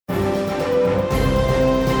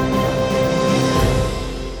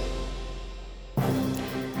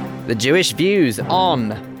The Jewish views on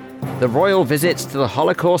the royal visit to the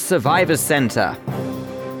Holocaust Survivors Centre,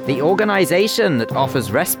 the organisation that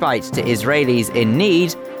offers respite to Israelis in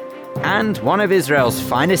need, and one of Israel's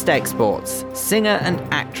finest exports, singer and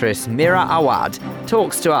actress Mira Awad,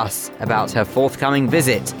 talks to us about her forthcoming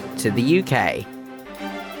visit to the UK.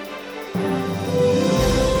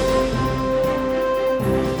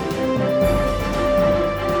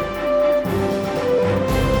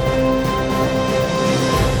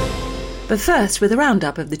 But first, with a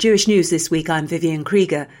roundup of the Jewish news this week, I'm Vivian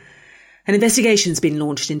Krieger. An investigation's been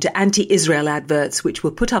launched into anti-Israel adverts which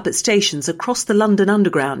were put up at stations across the London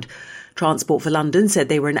Underground. Transport for London said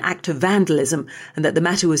they were an act of vandalism and that the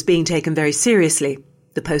matter was being taken very seriously.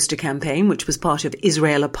 The poster campaign, which was part of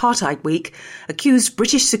Israel Apartheid Week, accused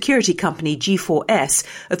British security company G4S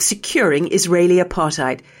of securing Israeli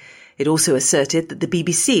apartheid. It also asserted that the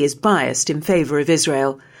BBC is biased in favour of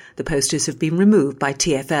Israel. The posters have been removed by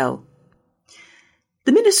TfL.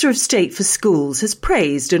 The Minister of State for Schools has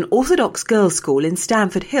praised an Orthodox girls' school in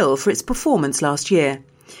Stamford Hill for its performance last year.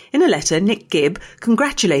 In a letter, Nick Gibb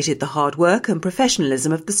congratulated the hard work and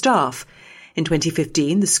professionalism of the staff. In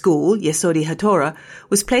 2015, the school, Yesodi HaTorah,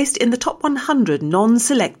 was placed in the top 100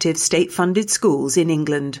 non-selective state-funded schools in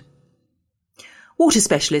England. Water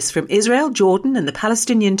specialists from Israel, Jordan and the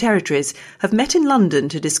Palestinian territories have met in London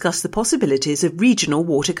to discuss the possibilities of regional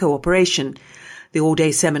water cooperation. The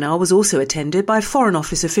all-day seminar was also attended by Foreign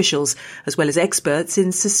Office officials, as well as experts in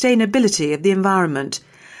sustainability of the environment.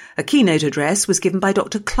 A keynote address was given by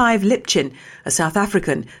Dr. Clive Lipchin, a South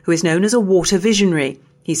African who is known as a water visionary.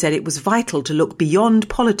 He said it was vital to look beyond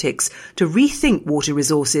politics to rethink water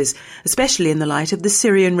resources, especially in the light of the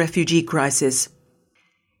Syrian refugee crisis.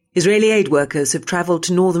 Israeli aid workers have travelled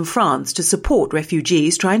to northern France to support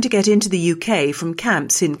refugees trying to get into the UK from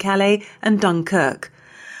camps in Calais and Dunkirk.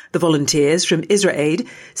 The volunteers from IsraAid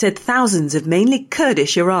said thousands of mainly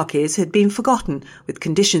Kurdish Iraqis had been forgotten, with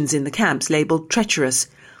conditions in the camps labelled treacherous.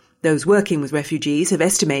 Those working with refugees have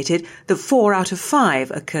estimated that 4 out of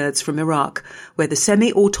 5 are Kurds from Iraq, where the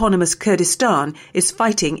semi-autonomous Kurdistan is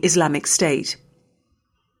fighting Islamic State.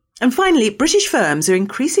 And finally, British firms are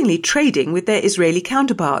increasingly trading with their Israeli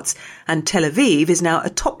counterparts, and Tel Aviv is now a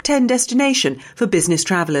top 10 destination for business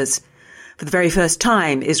travellers. For the very first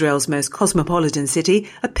time, Israel's most cosmopolitan city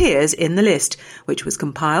appears in the list, which was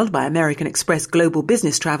compiled by American Express Global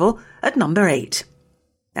Business Travel at number 8.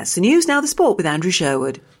 That's the news. Now the sport with Andrew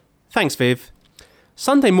Sherwood. Thanks, Viv.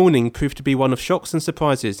 Sunday morning proved to be one of shocks and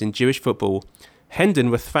surprises in Jewish football. Hendon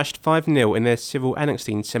were thrashed 5-0 in their Cyril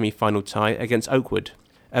Annexstein semi-final tie against Oakwood,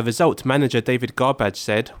 a result manager David Garbage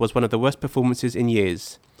said was one of the worst performances in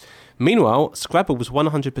years. Meanwhile, Scrabble's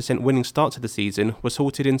 100% winning start to the season was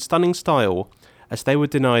halted in stunning style as they were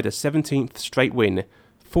denied a 17th straight win,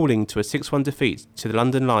 falling to a 6-1 defeat to the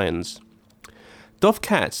London Lions. Dov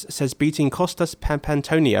Katz says beating Kostas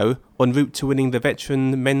Papantonio en route to winning the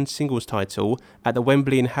veteran men's singles title at the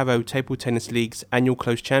Wembley and Harrow Table Tennis League's annual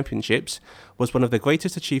close championships was one of the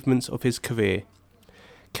greatest achievements of his career.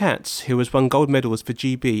 Katz, who has won gold medals for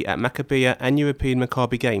GB at Maccabiah and European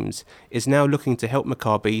Maccabi Games, is now looking to help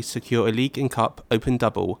Maccabi secure a League and Cup Open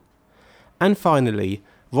double. And finally,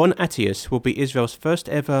 Ron Attias will be Israel's first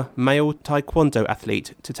ever male taekwondo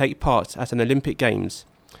athlete to take part at an Olympic Games.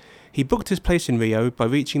 He booked his place in Rio by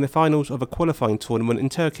reaching the finals of a qualifying tournament in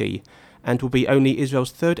Turkey and will be only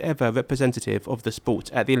Israel's third ever representative of the sport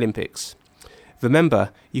at the Olympics.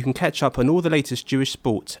 Remember, you can catch up on all the latest Jewish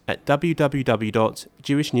sport at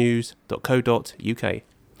www.jewishnews.co.uk.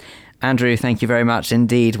 Andrew, thank you very much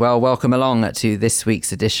indeed. Well, welcome along to this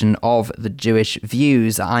week's edition of The Jewish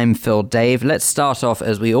Views. I'm Phil Dave. Let's start off,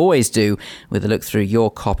 as we always do, with a look through your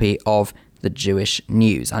copy of The Jewish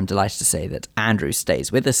News. I'm delighted to say that Andrew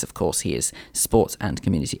stays with us. Of course, he is sports and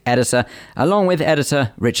community editor, along with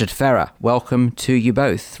editor Richard Ferrer. Welcome to you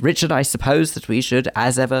both. Richard, I suppose that we should,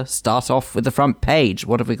 as ever, start off with the front page.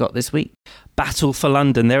 What have we got this week? Battle for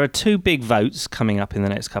London. There are two big votes coming up in the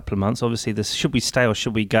next couple of months. Obviously, the should we stay or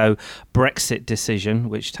should we go Brexit decision,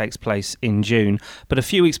 which takes place in June. But a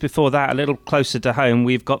few weeks before that, a little closer to home,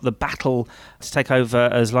 we've got the battle to take over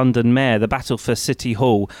as London Mayor, the battle for City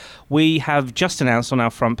Hall. We have just announced on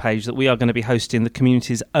our front page that we are going to be hosting the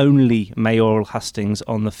community's only mayoral hustings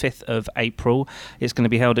on the 5th of April. It's going to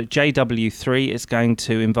be held at JW3. It's going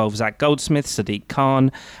to involve Zach Goldsmith, Sadiq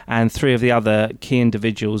Khan, and 3 of the other key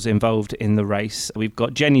individuals involved in the race. We've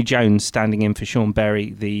got Jenny Jones standing in for Sean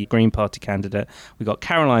Berry, the Green Party candidate. We've got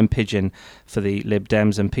Caroline Pidgeon for the Lib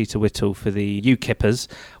Dems and Peter Whittle for the UKIPers.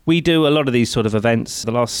 We do a lot of these sort of events.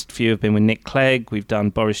 The last few have been with Nick Clegg. We've done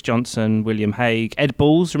Boris Johnson, William Hague, Ed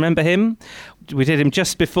Balls, remember him? We did him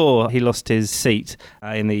just before he lost his seat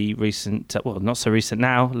in the recent, not so recent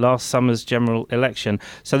now, last summer's general election.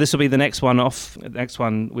 So this will be the next one off. The next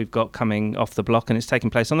one we've got coming off the block, and it's taking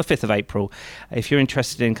place on the 5th of April. If you're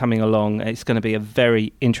interested in coming along, it's going to be a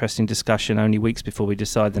very interesting discussion only weeks before we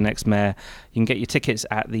decide the next mayor. You can get your tickets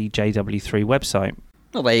at the JW3 website.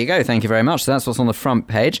 Well, there you go. Thank you very much. So that's what's on the front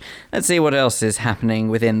page. Let's see what else is happening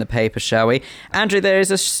within the paper, shall we? Andrew, there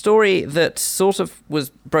is a story that sort of was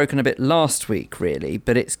broken a bit last week, really,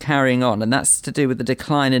 but it's carrying on, and that's to do with the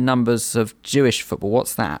decline in numbers of Jewish football.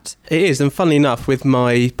 What's that? It is, and funnily enough, with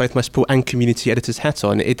both my sport and community editor's hat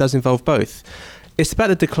on, it does involve both. It's about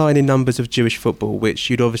the decline in numbers of Jewish football, which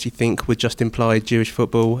you'd obviously think would just imply Jewish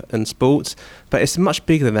football and sports, but it's much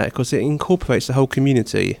bigger than that because it incorporates the whole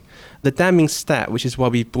community. The damning stat, which is why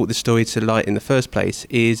we brought this story to light in the first place,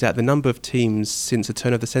 is that the number of teams since the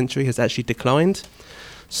turn of the century has actually declined.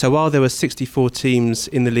 So while there were 64 teams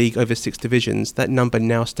in the league over 6 divisions, that number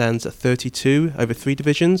now stands at 32 over 3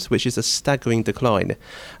 divisions, which is a staggering decline.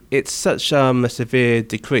 It's such a severe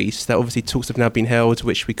decrease that obviously talks have now been held,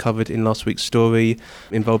 which we covered in last week's story,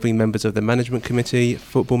 involving members of the management committee,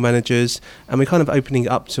 football managers, and we're kind of opening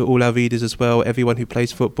up to all our readers as well, everyone who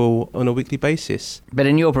plays football on a weekly basis. But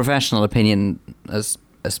in your professional opinion, as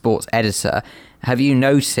a sports editor, have you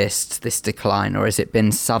noticed this decline, or has it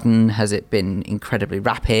been sudden? Has it been incredibly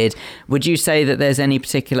rapid? Would you say that there's any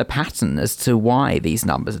particular pattern as to why these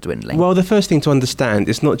numbers are dwindling? Well, the first thing to understand,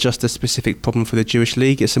 it's not just a specific problem for the Jewish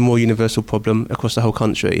League, it's a more universal problem across the whole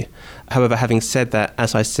country. However, having said that,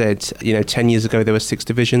 as I said, 10 years ago there were 6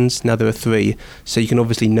 divisions, now there are 3, so you can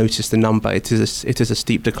obviously notice the number. It is a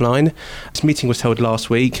steep decline. This meeting was held last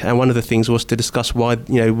week, and one of the things was to discuss why,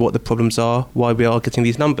 what the problems are, why we are getting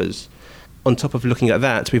these numbers. On top of looking at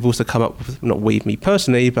that, we've also come up with, not me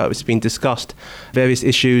personally, but it's been discussed, various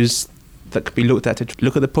issues that could be looked at to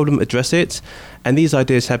look at the problem, address it. And these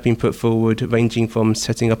ideas have been put forward, ranging from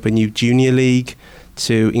setting up a new junior league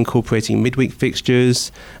to incorporating midweek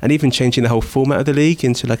fixtures and even changing the whole format of the league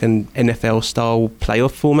into like an NFL-style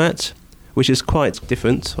playoff format, which is quite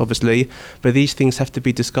different, obviously, but these things have to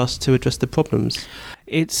be discussed to address the problems.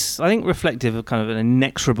 It's, I think, reflective of kind of an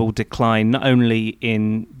inexorable decline, not only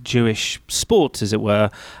in Jewish sports, as it were,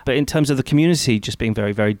 but in terms of the community just being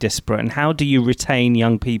very, very disparate. And how do you retain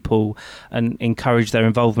young people and encourage their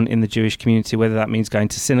involvement in the Jewish community, whether that means going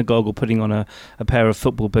to synagogue or putting on a pair of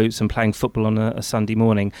football boots and playing football on a Sunday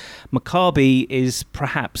morning? Maccabi is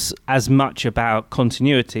perhaps as much about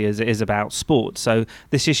continuity as it is about sport. So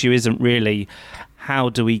this issue isn't really how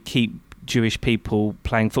do we keep Jewish people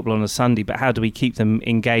playing football on a Sunday, but how do we keep them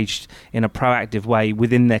engaged in a proactive way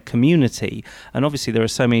within their community? And obviously there are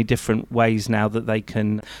so many different ways now that they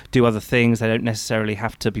can do other things. They don't necessarily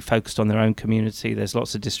have to be focused on their own community. There's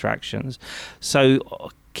lots of distractions.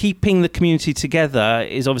 So keeping the community together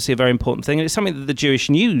is obviously a very important thing, and it's something that the Jewish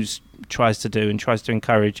News tries to do and tries to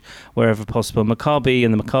encourage wherever possible. Maccabi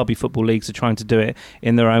and the Maccabi football leagues are trying to do it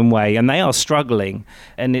in their own way, and they are struggling,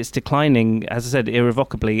 and it's declining, as I said,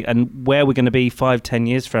 irrevocably. And where we're going to be 5-10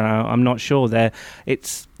 years from now, I'm not sure.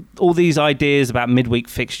 It's all these ideas about midweek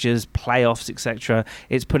fixtures, playoffs, etc.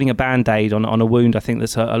 It's putting a band-aid on a wound, I think,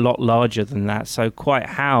 that's a lot larger than that. So quite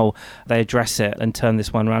how they address it and turn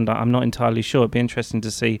this one around, I'm not entirely sure. It'd be interesting to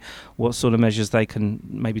see what sort of measures they can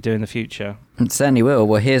maybe do in the future. It certainly will.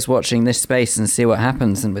 Well, here's watching this space and see what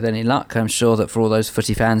happens. And with any luck, I'm sure that for all those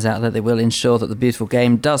footy fans out there, they will ensure that the beautiful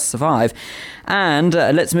game does survive. And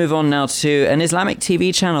let's move on now to an Islamic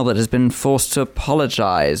TV channel that has been forced to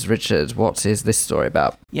apologise. Richard, what is this story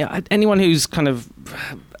about? Yeah, anyone who's kind of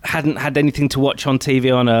hadn't had anything to watch on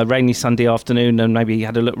TV on a rainy Sunday afternoon and maybe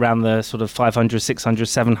had a look around the sort of 500, 600,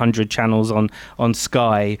 700 channels on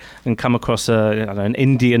Sky and come across an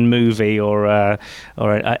Indian movie or a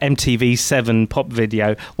MTV7 pop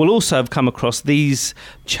video will also have come across these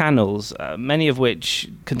channels, many of which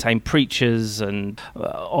contain preachers and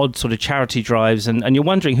odd sort of charity drives, and you're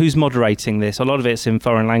wondering who's moderating this. A lot of it's in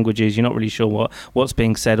foreign languages. You're not really sure what's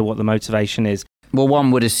being said or what the motivation is. Well,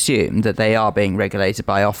 one would assume that they are being regulated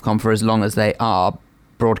by Ofcom for as long as they are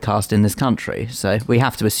broadcast in this country. So we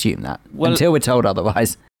have to assume that until we're told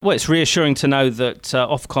otherwise. Well, it's reassuring to know that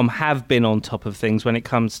Ofcom have been on top of things when it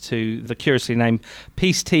comes to the curiously named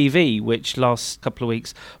Peace TV, which last couple of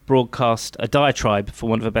weeks broadcast a diatribe, for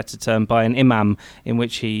want of a better term, by an imam in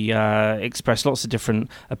which he expressed lots of different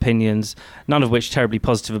opinions, none of which terribly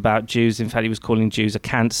positive about Jews. In fact, he was calling Jews a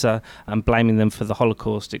cancer and blaming them for the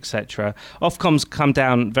Holocaust, etc. Ofcom's come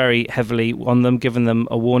down very heavily on them, given them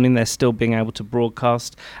a warning. They're still being able to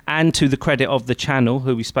broadcast. And to the credit of the channel,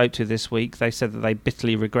 who we spoke to this week, they said that they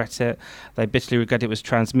bitterly regret it. They bitterly regret it was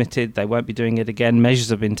transmitted. They won't be doing it again. Measures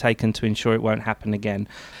have been taken to ensure it won't happen again.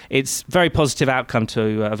 It's a very positive outcome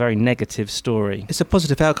to a very negative story. It's a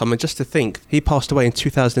positive outcome, and just to think, he passed away in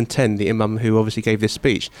 2010, the imam who obviously gave this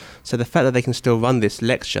speech. So the fact that they can still run this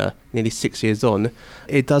lecture nearly 6 years on,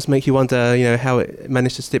 it does make you wonder, how it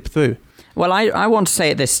managed to slip through. Well, I want to say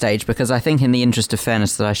at this stage, because I think in the interest of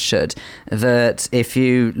fairness that I should, that if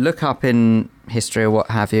you look up in history or what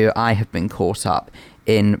have you, I have been caught up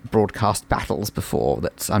in broadcast battles before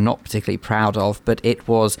that I'm not particularly proud of, but it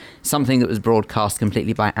was something that was broadcast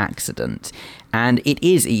completely by accident. And it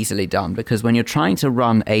is easily done, because when you're trying to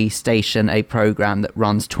run a station, a programme that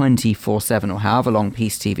runs 24/7 or however long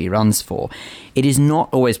Peace TV runs for, it is not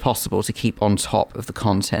always possible to keep on top of the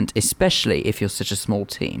content, especially if you're such a small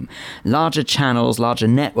team. Larger channels, larger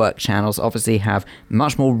network channels obviously have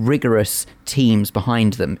much more rigorous teams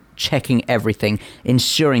behind them, checking everything,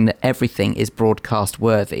 ensuring that everything is broadcast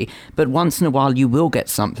worthy. But once in a while you will get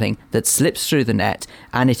something that slips through the net,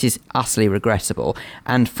 and it is utterly regrettable.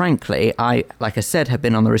 And frankly, I, like I said, have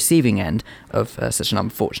been on the receiving end of such an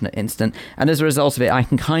unfortunate incident, and as a result of it, I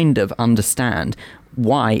can kind of understand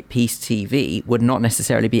why Peace TV would not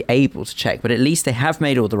necessarily be able to check, but at least they have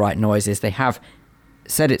made all the right noises. They have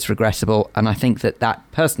said it's regrettable, and I think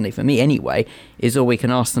that personally, for me anyway, is all we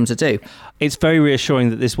can ask them to do. It's very reassuring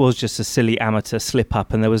that this was just a silly amateur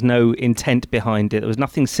slip-up and there was no intent behind it. There was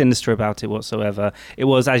nothing sinister about it whatsoever. It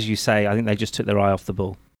was, as you say, I think they just took their eye off the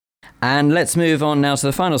ball. And let's move on now to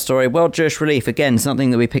the final story. World Jewish Relief, again,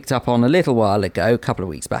 something that we picked up on a little while ago, a couple of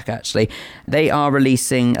weeks back actually. They are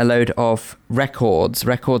releasing a load of records.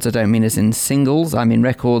 Records I don't mean as in singles, I mean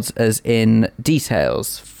records as in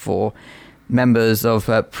details for members of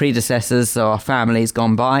predecessors or families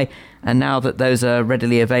gone by. And now that those are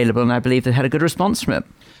readily available, and I believe they had a good response from it.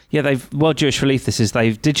 Yeah, World Jewish Relief,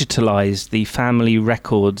 they've digitalised the family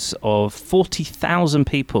records of 40,000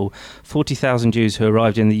 people, 40,000 Jews who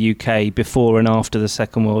arrived in the UK before and after the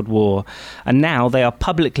Second World War. And now they are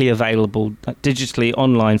publicly available digitally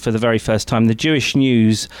online for the very first time. The Jewish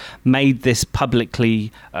News made this public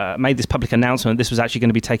announcement. This was actually going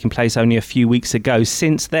to be taking place only a few weeks ago.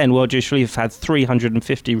 Since then, World Jewish Relief have had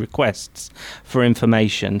 350 requests for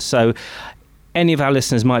information. So any of our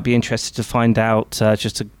listeners might be interested to find out,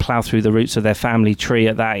 just to plough through the roots of their family tree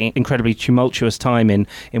at that incredibly tumultuous time in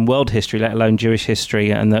world history, let alone Jewish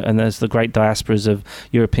history, and as the great diasporas of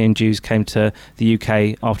European Jews came to the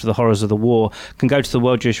UK after the horrors of the war, can go to the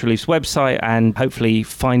World Jewish Relief's website and hopefully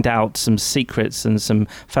find out some secrets and some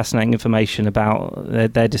fascinating information about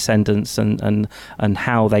their descendants and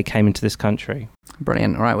how they came into this country.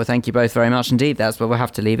 Brilliant. All right, well, thank you both very much indeed. That's where we'll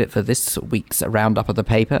have to leave it for this week's roundup of the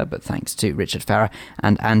paper, but thanks to Richard Farrer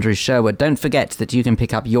and Andrew Sherwood. Don't forget that you can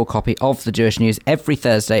pick up your copy of the Jewish News every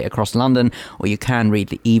Thursday across London, or you can read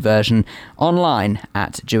the e-version online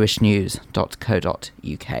at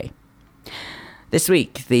jewishnews.co.uk. This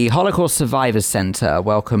week, the Holocaust Survivors Centre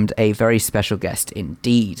welcomed a very special guest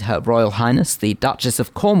indeed. Her Royal Highness, the Duchess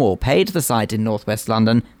of Cornwall, paid the site in northwest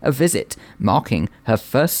London a visit, marking her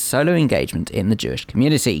first solo engagement in the Jewish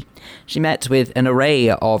community. She met with an array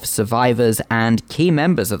of survivors and key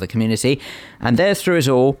members of the community, and there through it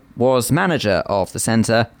all was manager of the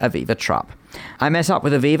centre, Aviva Trupp. I met up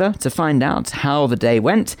with Aviva to find out how the day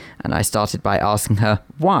went, and I started by asking her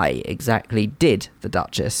why exactly did the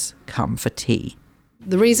Duchess come for tea.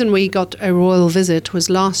 The reason we got a royal visit was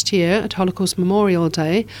last year at Holocaust Memorial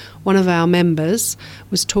Day. One of our members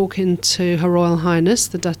was talking to Her Royal Highness,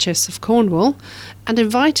 the Duchess of Cornwall, and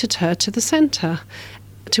invited her to the centre.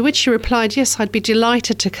 To which she replied, yes, I'd be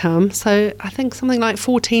delighted to come. So I think something like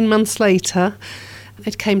 14 months later,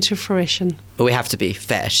 it came to fruition. But we have to be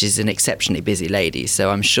fair, she's an exceptionally busy lady, so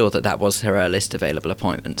I'm sure that was her earliest available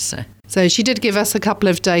appointment. So she did give us a couple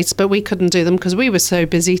of dates, but we couldn't do them because we were so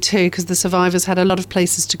busy too, because the survivors had a lot of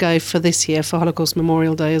places to go for this year for Holocaust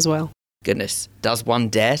Memorial Day as well. Goodness, does one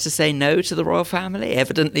dare to say no to the royal family?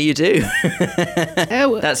 Evidently you do.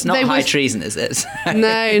 That's not high treason, is it?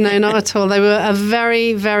 No, not at all. They were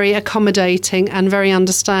very, very accommodating and very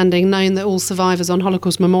understanding, knowing that all survivors on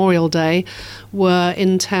Holocaust Memorial Day were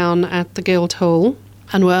in town at the Guildhall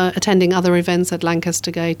and were attending other events at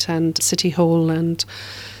Lancaster Gate and City Hall and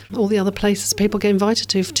all the other places people get invited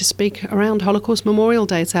to speak around Holocaust Memorial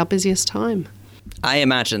Day. It's our busiest time. I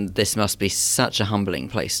imagine this must be such a humbling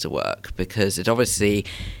place to work, because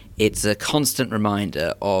it's a constant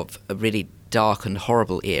reminder of a really dark and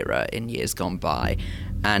horrible era in years gone by,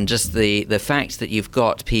 and just the fact that you've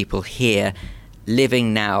got people here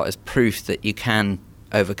living now as proof that you can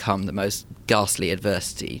overcome the most ghastly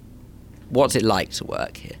adversity. What's it like to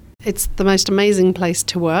work here? It's the most amazing place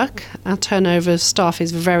to work. Our turnover of staff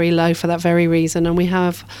is very low for that very reason, and we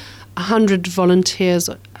have 100 volunteers,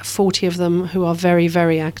 40 of them who are very,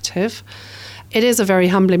 very active. It is a very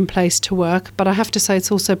humbling place to work, but I have to say it's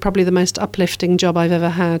also probably the most uplifting job I've ever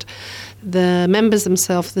had. The members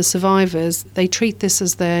themselves, the survivors, they treat this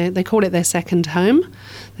as they call it their second home.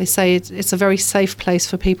 They say it's a very safe place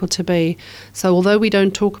for people to be. So although we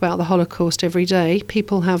don't talk about the Holocaust every day,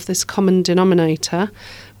 people have this common denominator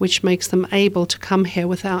which makes them able to come here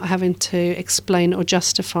without having to explain or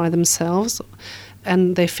justify themselves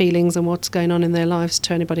and their feelings and what's going on in their lives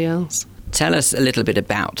to anybody else. Tell us a little bit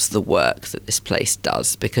about the work that this place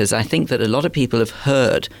does, because I think that a lot of people have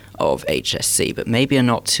heard of HSC, but maybe are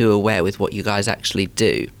not too aware with what you guys actually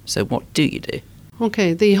do. So what do you do?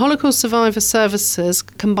 Okay, the Holocaust Survivors Services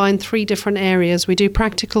combine 3 different areas. We do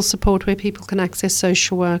practical support where people can access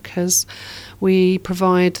social workers. We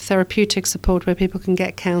provide therapeutic support where people can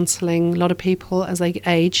get counselling. A lot of people, as they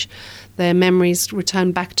age, their memories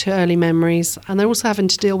return back to early memories. And they're also having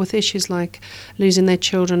to deal with issues like losing their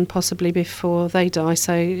children possibly before they die.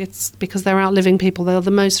 So it's because they're outliving people. They're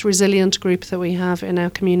the most resilient group that we have in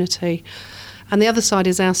our community. And the other side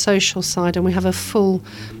is our social side, and we have a full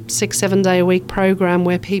 6-7 day a week programme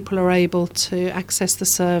where people are able to access the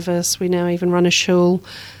service. We now even run a shul.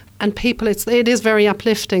 And people, it is very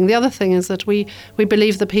uplifting. The other thing is that we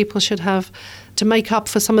believe that people should have, to make up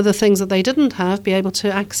for some of the things that they didn't have, be able to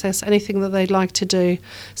access anything that they'd like to do.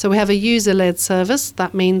 So we have a user-led service.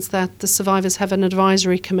 That means that the survivors have an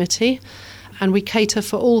advisory committee, and we cater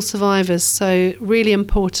for all survivors, so really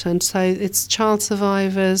important. So it's child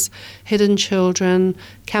survivors, hidden children,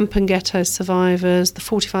 camp and ghetto survivors, the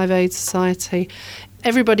 45 AIDS Society.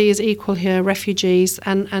 Everybody is equal here, refugees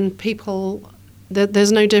and people.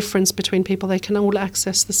 There's no difference between people. They can all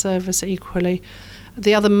access the service equally.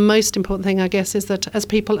 The other most important thing, I guess, is that as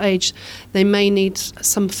people age, they may need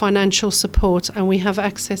some financial support, and we have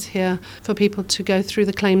access here for people to go through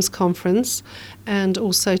the claims conference and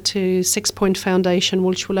also to 6 Point Foundation,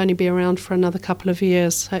 which will only be around for another couple of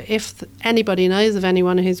years. So if anybody knows of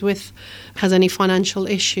anyone has any financial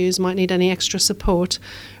issues, might need any extra support,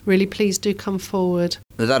 really please do come forward.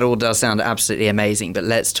 That all does sound absolutely amazing, but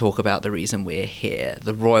let's talk about the reason we're here,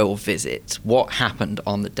 the royal visit. What happened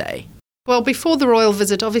on the day? Well, before the royal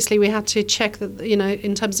visit, obviously we had to check that,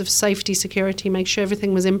 in terms of safety, security, make sure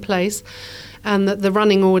everything was in place and that the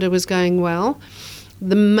running order was going well.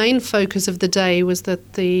 The main focus of the day was that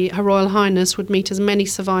Her Royal Highness would meet as many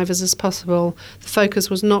survivors as possible. The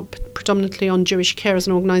focus was not predominantly on Jewish Care as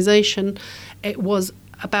an organisation. It was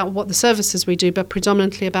about what the services we do, but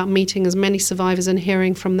predominantly about meeting as many survivors and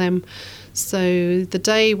hearing from them. So the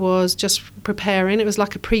day was just preparing. It was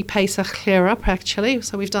like a pre-Pesach clear-up, actually.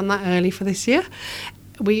 So we've done that early for this year.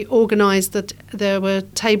 We organised that there were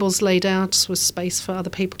tables laid out with space for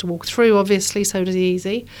other people to walk through, obviously, so it was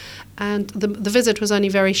easy. And the visit was only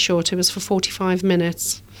very short. It was for 45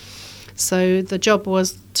 minutes. So the job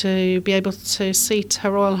was to be able to seat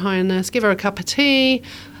Her Royal Highness, give her a cup of tea,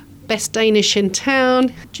 best Danish in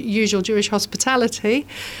town, usual Jewish hospitality,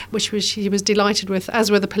 which she was delighted with, as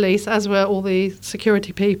were the police, as were all the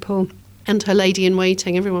security people. And her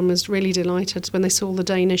lady-in-waiting, everyone was really delighted when they saw the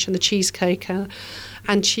Danish and the cheesecake.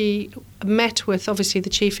 And she met with, obviously, the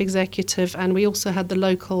chief executive, and we also had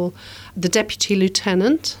the deputy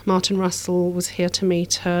lieutenant, Martin Russell, was here to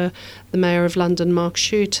meet her, the mayor of London, Mark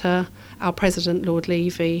Shooter, our president, Lord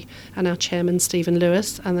Levy, and our chairman, Stephen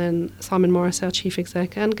Lewis, and then Simon Morris, our chief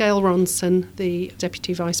exec, and Gail Ronson, the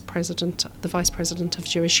deputy vice president of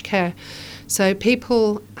Jewish Care. So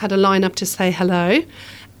people had a line up to say hello.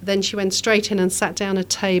 Then she went straight in and sat down at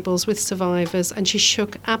tables with survivors, and she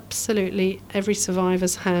shook absolutely every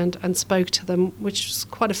survivor's hand and spoke to them, which was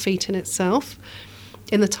quite a feat in itself,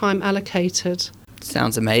 in the time allocated.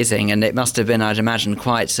 Sounds amazing, and it must have been, I'd imagine,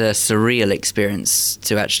 quite a surreal experience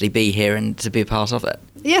to actually be here and to be a part of it.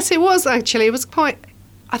 Yes, it was actually. It was quite,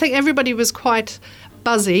 I think everybody was quite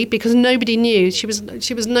buzzy because nobody knew. She was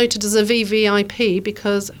noted as a VVIP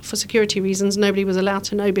because for security reasons nobody was allowed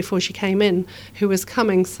to know before she came in who was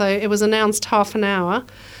coming. So it was announced half an hour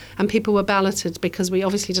and people were balloted because we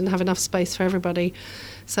obviously didn't have enough space for everybody.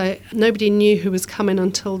 So nobody knew who was coming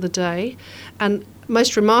until the day. And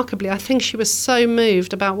most remarkably, I think she was so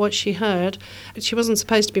moved about what she heard. She wasn't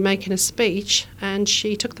supposed to be making a speech, and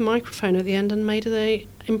she took the microphone at the end and made an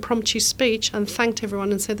impromptu speech and thanked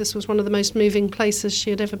everyone and said this was one of the most moving places she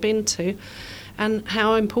had ever been to, and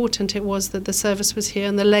how important it was that the service was here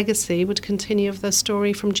and the legacy would continue of the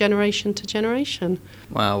story from generation to generation.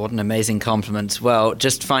 Wow, what an amazing compliment. Well,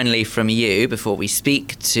 just finally from you, before we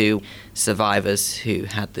speak to survivors who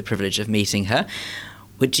had the privilege of meeting her,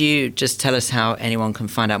 would you just tell us how anyone can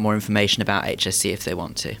find out more information about HSC if they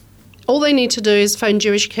want to? All they need to do is phone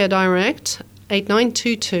Jewish Care Direct,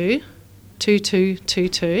 8922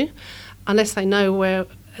 2222. Unless they know where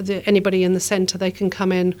anybody in the centre, they can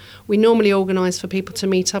come in. We normally organise for people to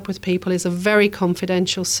meet up with people. It's a very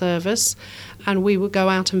confidential service, and we will go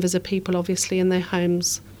out and visit people, obviously, in their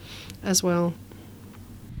homes as well.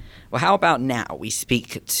 Well, how about now we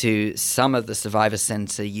speak to some of the Survivors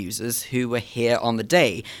Centre users who were here on the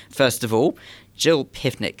day. First of all, Jill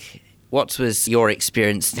Pivnick, what was your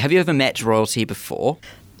experience? Have you ever met royalty before?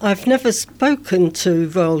 I've never spoken to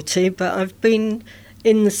royalty, but I've been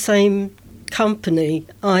in the same company,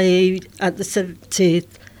 i.e. at the 70th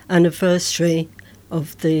anniversary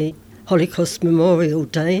of the Holocaust Memorial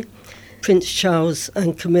Day. Prince Charles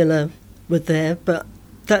and Camilla were there, but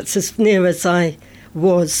that's as near as I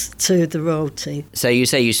was to the royalty. So you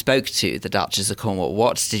say you spoke to the Duchess of Cornwall.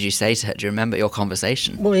 What did you say to her? Do you remember your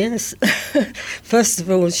conversation? Well, yes. First of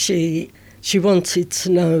all, she wanted to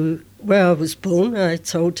know where I was born. I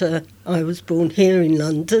told her I was born here in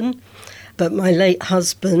London, but my late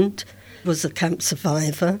husband was a camp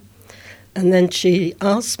survivor. And then she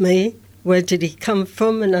asked me, where did he come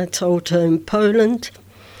from? And I told her in Poland.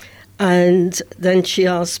 And then she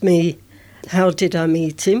asked me, how did I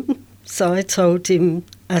meet him? So I told him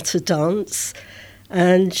at a dance.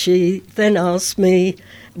 And she then asked me,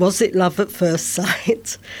 was it love at first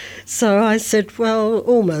sight? So I said, well,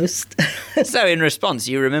 almost. So in response,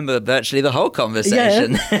 you remember virtually the whole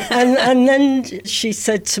conversation. Yeah. And then she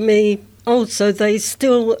said to me, oh, so they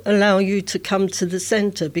still allow you to come to the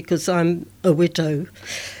centre because I'm a widow,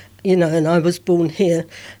 and I was born here.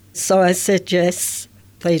 So I said, yes,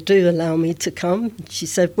 they do allow me to come. She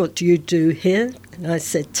said, what do you do here? And I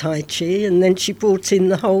said, Tai Chi. And then she brought in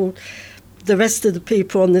the rest of the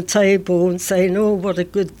people on the table and saying, oh, what a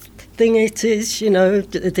good thing it is,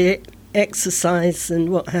 the exercise and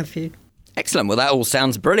what have you. Excellent. Well, that all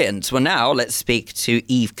sounds brilliant. Well, now let's speak to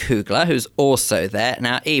Eve Kugler, who's also there.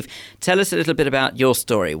 Now, Eve, tell us a little bit about your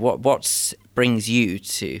story. What brings you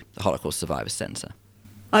to the Holocaust Survivors Centre?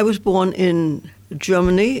 I was born in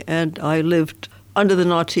Germany, and I lived under the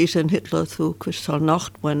Nazis and Hitler through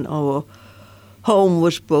Kristallnacht when our home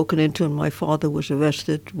was broken into and my father was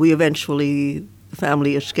arrested. We eventually, the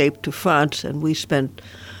family escaped to France, and we spent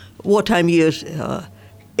wartime years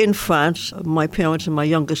in France. My parents and my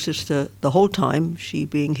younger sister, the whole time, she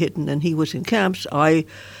being hidden and he was in camps, I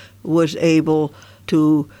was able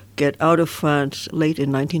to get out of France late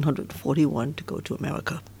in 1941 to go to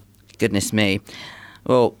America. Goodness me.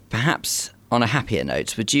 Well, perhaps on a happier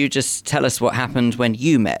note, would you just tell us what happened when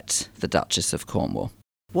you met the Duchess of Cornwall?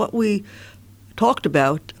 What we talked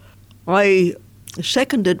about, I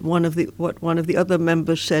seconded what one of the other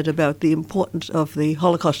members said about the importance of the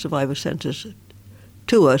Holocaust Survivors Centres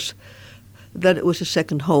to us, that it was a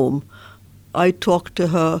second home. I talked to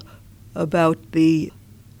her about the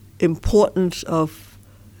importance of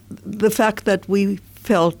the fact that we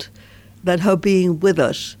felt that her being with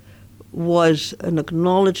us was an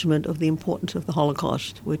acknowledgement of the importance of the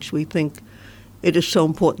Holocaust, which we think it is so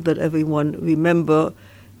important that everyone remember.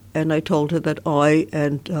 And I told her that I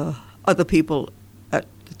and other people at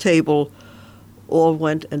the table all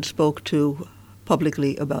went and spoke to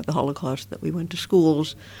publicly about the Holocaust, that we went to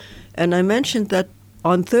schools. And I mentioned that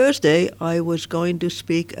on Thursday I was going to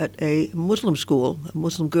speak at a Muslim school, a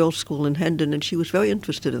Muslim girls' school in Hendon, and she was very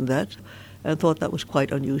interested in that and thought that was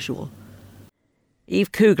quite unusual.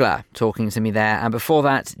 Eve Kugler talking to me there, and before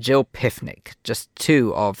that, Jill Pivnick, just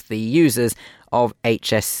two of the users of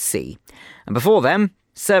HSC. And before them,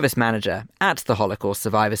 service manager at the Holocaust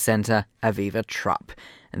Survivors Centre, Aviva Trupp.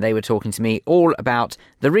 And they were talking to me all about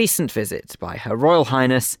the recent visit by Her Royal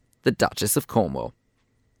Highness, the Duchess of Cornwall.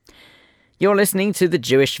 You're listening to The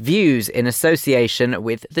Jewish Views in association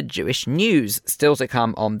with The Jewish News. Still to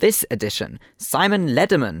come on this edition, Simon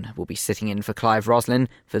Lederman will be sitting in for Clive Roslin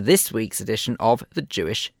for this week's edition of The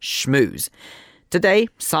Jewish Schmooze. Today,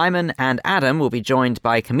 Simon and Adam will be joined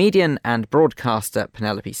by comedian and broadcaster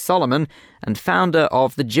Penelope Solomon and founder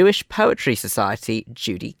of the Jewish Poetry Society,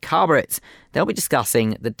 Judy Carberit. They'll be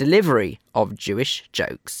discussing the delivery of Jewish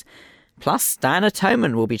jokes. Plus, Diana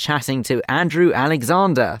Toman will be chatting to Andrew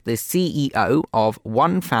Alexander, the CEO of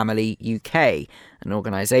One Family UK, an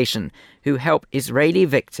organisation who help Israeli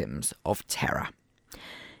victims of terror.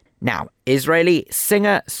 Now, Israeli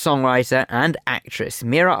singer, songwriter and actress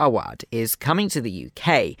Mira Awad is coming to the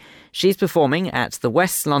UK. She's performing at the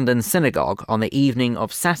West London Synagogue on the evening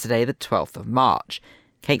of Saturday the 12th of March.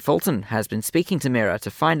 Kate Fulton has been speaking to Mira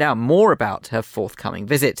to find out more about her forthcoming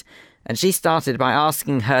visit, and she started by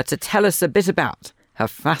asking her to tell us a bit about her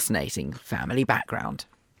fascinating family background.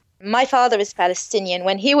 My father is Palestinian.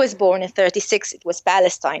 When he was born in 1936, it was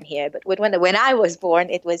Palestine here. But when I was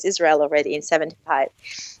born, it was Israel already in 1975.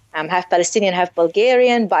 I'm half Palestinian, half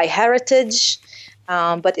Bulgarian by heritage,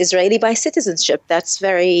 but Israeli by citizenship. That's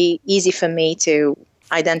very easy for me to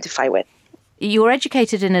identify with. You were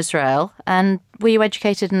educated in Israel, and were you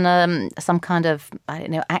educated in some kind of,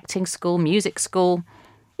 acting school, music school?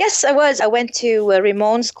 Yes, I was. I went to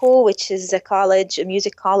Ramon School, which is a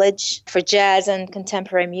music college for jazz and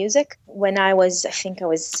contemporary music. When I was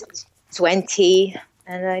 20,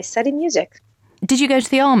 and I studied music. Did you go to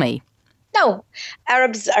the army? No,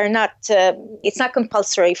 Arabs are not, it's not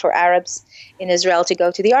compulsory for Arabs in Israel to go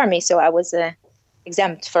to the army. So I was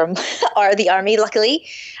exempt from the army, luckily.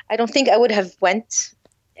 I don't think I would have went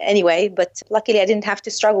anyway, but luckily I didn't have to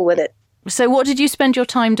struggle with it. So what did you spend your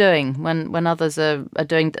time doing when others are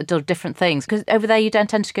doing different things? Because over there you don't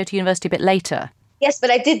tend to go to university a bit later. Yes, but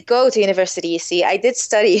I did go to university, you see. I did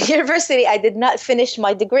study university. I did not finish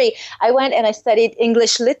my degree. I went and I studied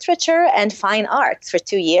English literature and fine arts for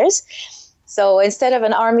 2 years. So instead of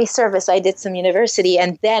an army service, I did some university,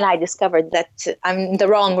 and then I discovered that I'm in the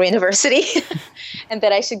wrong university and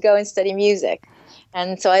that I should go and study music.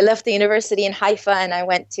 And so I left the university in Haifa and I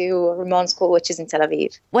went to Ramon School, which is in Tel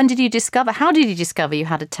Aviv. How did you discover you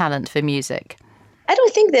had a talent for music? I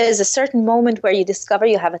don't think there's a certain moment where you discover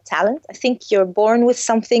you have a talent. I think you're born with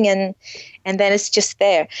something and then it's just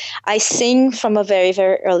there. I sing from a very,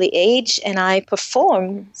 very early age, and I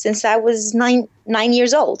perform since I was nine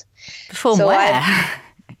years old. Perform so where?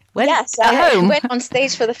 Yes, I went on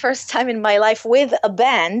stage for the first time in my life with a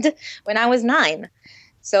band when I was 9.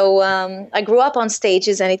 So I grew up on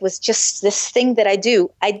stages, and it was just this thing that I do.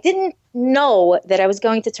 I didn't know that I was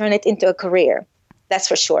going to turn it into a career. That's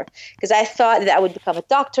for sure. Because I thought that I would become a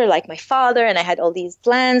doctor like my father, and I had all these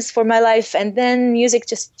plans for my life. And then music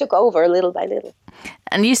just took over little by little.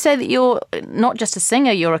 And you say that you're not just a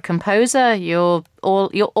singer, you're a composer, you're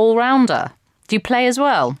all-rounder. Do you play as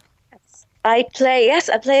well? I play. Yes,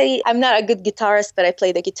 I play. I'm not a good guitarist, but I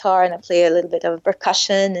play the guitar and I play a little bit of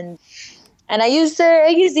percussion. And I use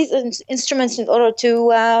these instruments in order to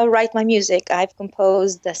write my music. I've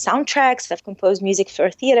composed the soundtracks. I've composed music for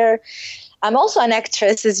theater. I'm also an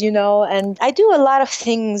actress, as you know, and I do a lot of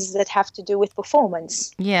things that have to do with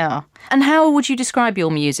performance. Yeah. And how would you describe your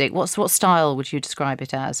music? What style would you describe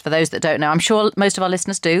it as? For those that don't know, I'm sure most of our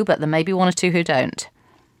listeners do, but there may be one or two who don't.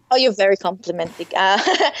 Oh, you're very complimenting.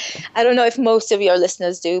 I don't know if most of your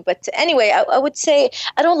listeners do, but anyway, I would say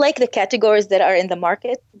I don't like the categories that are in the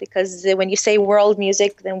market, because when you say world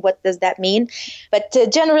music, then what does that mean? But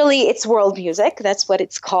generally, it's world music. That's what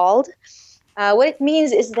it's called. What it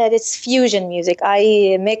means is that it's fusion music.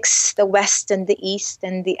 I mix the West and the East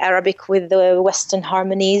and the Arabic with the Western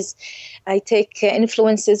harmonies. I take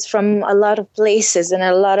influences from a lot of places, and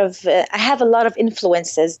I have a lot of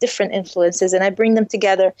influences, different influences, and I bring them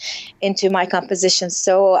together into my compositions.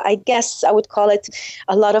 So I guess I would call it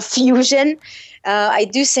a lot of fusion. I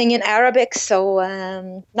do sing in Arabic, so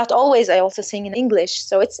not always. I also sing in English.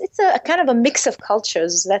 So it's a kind of a mix of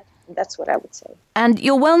cultures. That's what I would say. And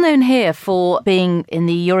you're well known here for being in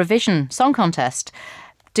the Eurovision Song Contest.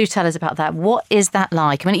 Do tell us about that. What is that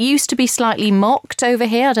like? I mean, it used to be slightly mocked over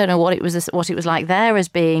here. I don't know what it was like there as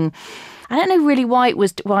being. I don't know really why it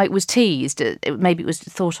was teased. Maybe it was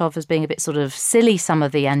thought of as being a bit sort of silly, some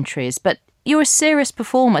of the entries. But you're a serious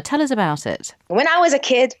performer. Tell us about it. When I was a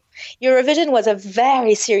kid, Eurovision was a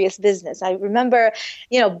very serious business. I remember,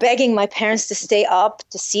 begging my parents to stay up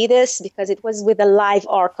to see this because it was with a live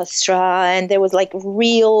orchestra and there was like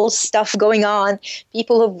real stuff going on.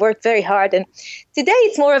 People have worked very hard. And today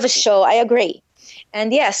it's more of a show. I agree.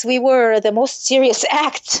 And yes, we were the most serious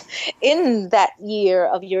act in that year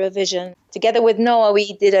of Eurovision. Together with Noah,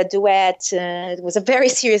 we did a duet. It was a very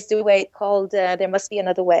serious duet called There Must Be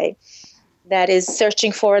Another Way. that is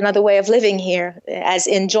searching for another way of living here, as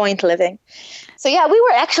in joint living. So yeah, we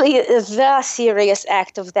were actually the serious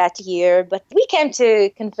act of that year, but we came to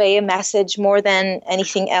convey a message more than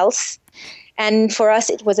anything else. And for us,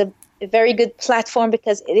 it was a very good platform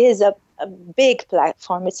because it is a big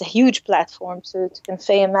platform. It's a huge platform to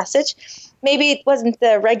convey a message. Maybe it wasn't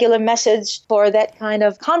the regular message for that kind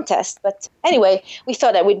of contest, but anyway, we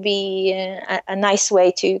thought that would be a nice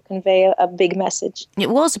way to convey a big message.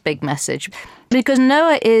 It was a big message because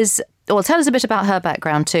Noah well, tell us a bit about her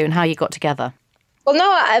background too and how you got together. Well,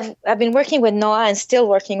 Noah, I've been working with Noah and still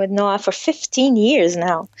working with Noah for 15 years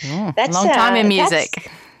now. That's a long time in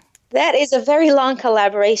music. That is a very long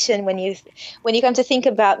collaboration when you come to think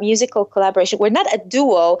about musical collaboration. We're not a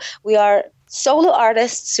duo. We are solo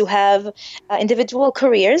artists who have individual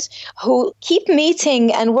careers who keep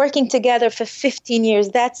meeting and working together for 15 years.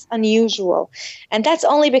 That's unusual. And that's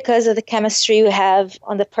only because of the chemistry we have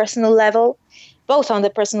on the personal level, both on the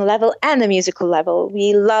personal level and the musical level.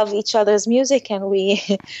 We love each other's music and we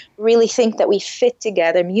really think that we fit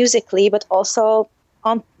together musically, but also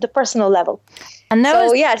on the personal level. And Noah's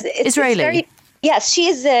so, yes, Israeli. Yes, she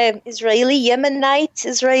is Israeli, Yemenite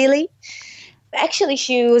Israeli. Actually,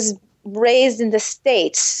 she was raised in the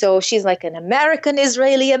States, so she's like an American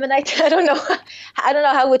Israeli Yemenite. I don't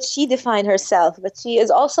know how would she define herself, but she is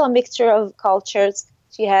also a mixture of cultures.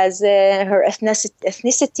 She has her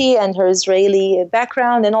ethnicity and her Israeli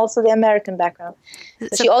background and also the American background.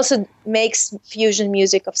 So she also makes fusion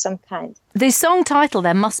music of some kind. The song title,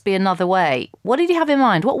 There Must Be Another Way. What did you have in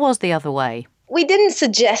mind? What was the other way? We didn't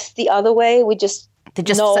suggest the other way. We just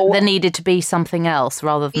know there needed to be something else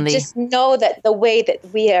rather than we just know that the way that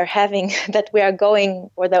we are having, that we are going,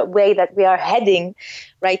 or the way that we are heading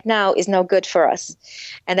right now is no good for us,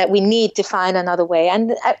 and that we need to find another way.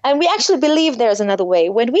 And we actually believe there's another way.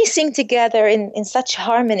 When we sing together in such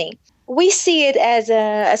harmony, we see it as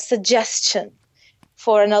a suggestion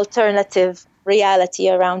for an alternative reality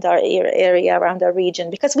around our area, around our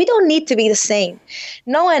region, because we don't need to be the same.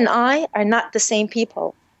 Noah and I are not the same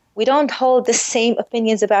people. We don't hold the same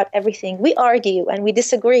opinions about everything. We argue and we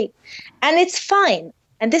disagree. And it's fine.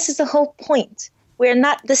 And this is the whole point. We're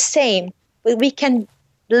not the same, but we can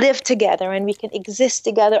live together and we can exist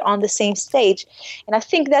together on the same stage. And I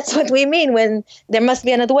think that's what we mean when there must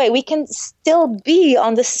be another way. We can still be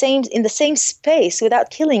in the same space without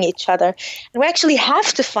killing each other. And we actually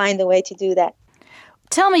have to find a way to do that.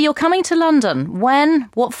 Tell me, you're coming to London. When?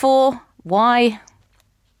 What for? Why?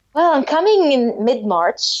 Well, I'm coming in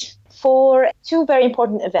mid-March for two very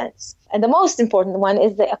important events. And the most important one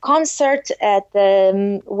is a concert at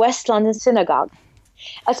the West London Synagogue.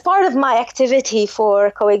 As part of my activity for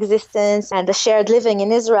coexistence and the shared living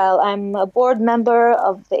in Israel, I'm a board member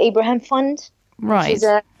of the Abraham Fund, right, which is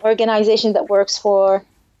an organization that works for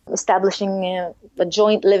establishing a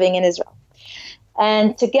joint living in Israel.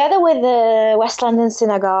 And together with the West London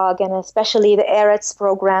Synagogue and especially the Eretz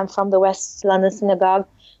program from the West London Synagogue,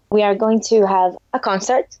 we are going to have a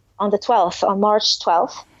concert on March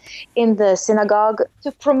 12th, in the synagogue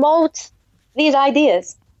to promote these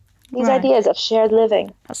ideas of shared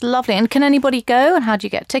living. That's lovely. And can anybody go? And how do you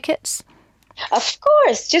get tickets? Of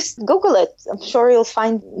course, just Google it. I'm sure you'll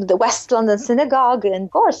find the West London Synagogue, and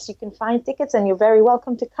of course you can find tickets, and you're very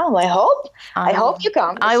welcome to come. I hope you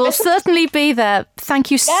come. I will certainly be there.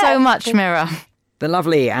 Thank you so much, Mira. The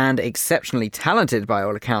lovely and exceptionally talented, by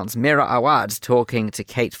all accounts, Mira Awad talking to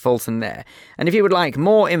Kate Fulton there. And if you would like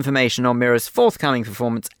more information on Mira's forthcoming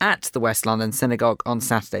performance at the West London Synagogue on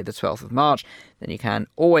Saturday the 12th of March, then you can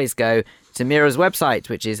always go to Mira's website,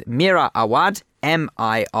 which is Mira Awad,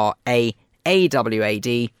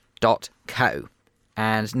 MiraAwad.co.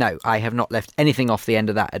 And no, I have not left anything off the end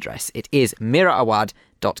of that address. It is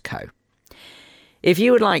miraawad.co. If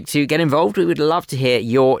you would like to get involved, we would love to hear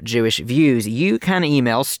your Jewish views. You can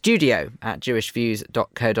email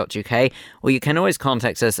studio@jewishviews.co.uk, or you can always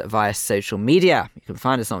contact us via social media. You can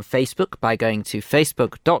find us on Facebook by going to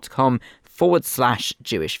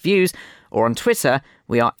facebook.com/JewishViews, or on Twitter,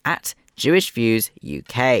 we are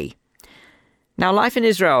 @JewishViewsUK. Now, life in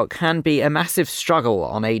Israel can be a massive struggle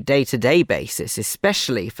on a day-to-day basis,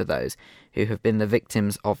 especially for those who have been the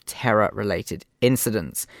victims of terror-related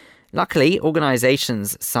incidents. Luckily,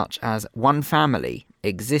 organisations such as One Family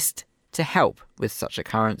exist to help with such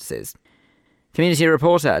occurrences. Community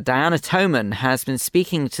reporter Diana Toman has been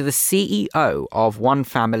speaking to the CEO of One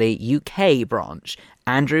Family UK branch,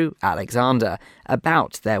 Andrew Alexander,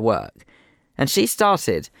 about their work. And she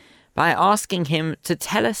started by asking him to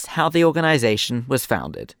tell us how the organisation was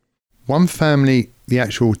founded. One Family, the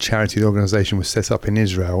actual charity, the organisation, was set up in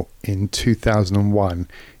Israel in 2001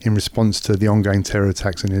 in response to the ongoing terror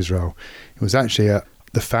attacks in Israel. It was actually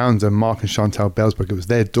the founder, Mark and Chantal Belsberg, it was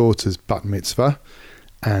their daughter's bat mitzvah,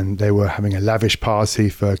 and they were having a lavish party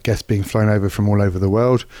for guests being flown over from all over the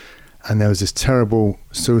world. And there was this terrible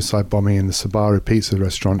suicide bombing in the Sabaru pizza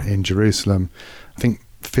restaurant in Jerusalem. I think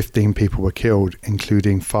 15 people were killed,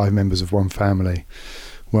 including 5 members of One Family.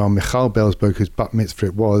 Well, Michal Belsberg, whose bat mitzvah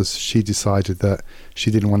it was, she decided that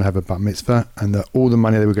she didn't want to have a bat mitzvah, and that all the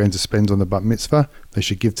money they were going to spend on the bat mitzvah, they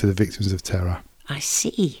should give to the victims of terror. I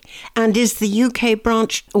see. And is the UK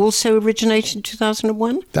branch also originated in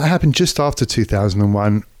 2001? That happened just after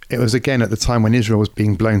 2001. It was again at the time when Israel was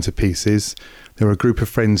being blown to pieces. There were a group of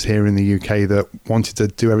friends here in the UK that wanted to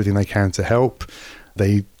do everything they can to help.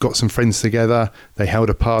 They got some friends together, they held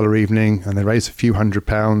a parlour evening, and they raised a few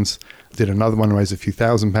 £100, did another one, raised a few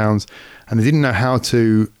 £1,000, and they didn't know how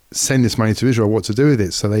to send this money to Israel, what to do with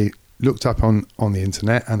it. So they looked up on the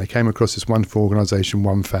internet, and they came across this wonderful organisation,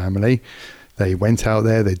 One Family. They went out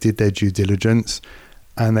there, they did their due diligence,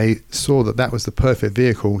 and they saw that that was the perfect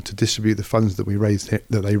vehicle to distribute the funds that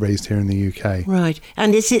they raised here in the UK. Right.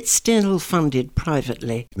 And is it still funded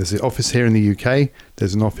privately? There's an office here in the UK,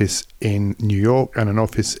 there's an office in New York, and an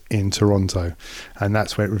office in Toronto. And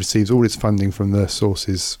that's where it receives all its funding from the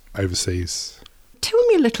sources overseas. Tell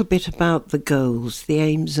me a little bit about the goals, the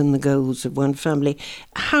aims and the goals of One Family.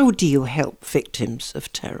 How do you help victims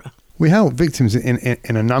of terror? We help victims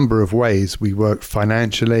in a number of ways. We work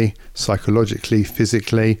financially, psychologically,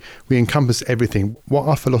 physically. We encompass everything. What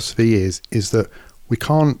our philosophy is that we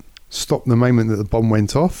can't stop the moment that the bomb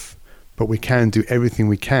went off, but we can do everything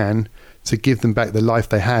we can to give them back the life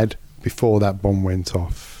they had before that bomb went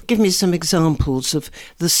off. Give me some examples of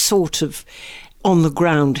the sort of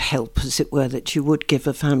on-the-ground help, as it were, that you would give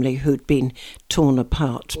a family who'd been torn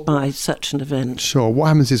apart by such an event. Sure. What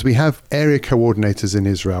happens is we have area coordinators in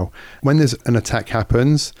Israel. When there's an attack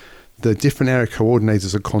happens, the different area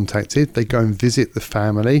coordinators are contacted. They go and visit the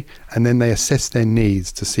family, and then they assess their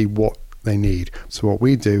needs to see what they need. So what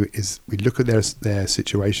we do is we look at their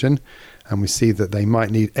situation, and we see that they might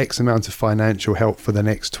need X amount of financial help for the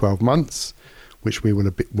next 12 months, which we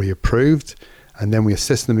approved. And then we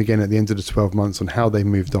assess them again at the end of the 12 months on how they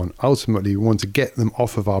moved on. Ultimately, we want to get them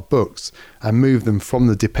off of our books and move them from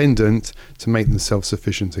the dependent to make them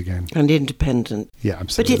self-sufficient again. And independent. Yeah,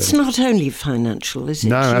 absolutely. But it's not only financial, is it?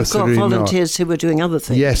 No, absolutely not. You've got volunteers who are doing other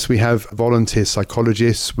things. Yes, we have volunteer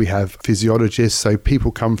psychologists, we have physiologists. So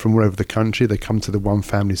people come from all over the country. They come to the One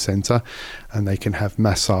Family Centre, and they can have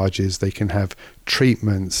massages, they can have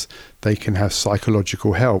treatments, they can have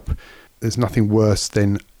psychological help. There's nothing worse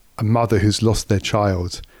than a mother who's lost their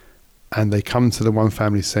child, and they come to the One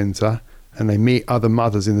Family Centre and they meet other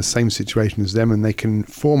mothers in the same situation as them, and they can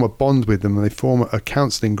form a bond with them, and they form a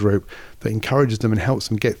counselling group that encourages them and helps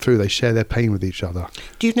them get through. They share their pain with each other.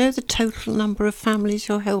 Do you know the total number of families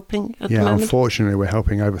you're helping at the moment? Yeah, unfortunately we're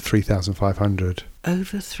helping over 3,500.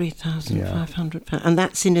 Over 3,500 pounds. And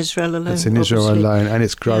that's in Israel alone? It's in Israel alone, and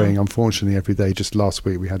it's growing, unfortunately, every day. Just last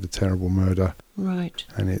week we had a terrible murder. Right.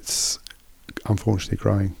 And it's unfortunately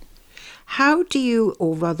growing. How do you,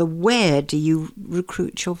 or rather where do you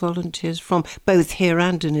recruit your volunteers from, both here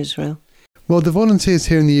and in Israel? Well, the volunteers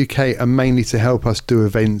here in the UK are mainly to help us do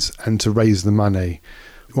events and to raise the money.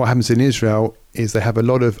 What happens in Israel is they have a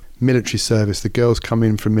lot of military service. The girls come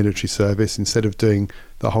in from military service. Instead of doing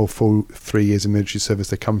the whole full 3 years of military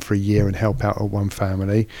service, they come for a year and help out at One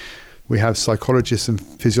Family. We have psychologists and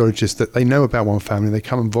physiologists that they know about One Family. They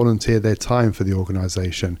come and volunteer their time for the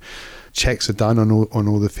organisation. Checks are done on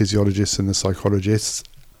all the physiologists and the psychologists,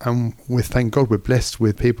 and thank God we're blessed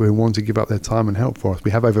with people who want to give up their time and help for us.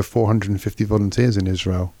 We have over 450 volunteers in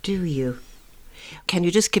Israel. Do you? Can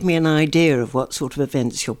you just give me an idea of what sort of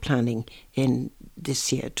events you're planning in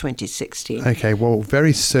this year, 2016? Okay, well,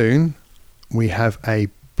 very soon we have a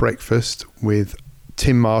breakfast with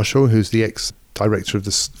Tim Marshall, who's the ex-director of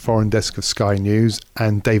the foreign desk of Sky News,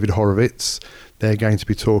 and David Horowitz. They're going to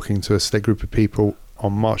be talking to a select group of people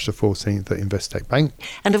on March the 14th at Investec Bank.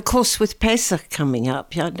 And of course, with Pesach coming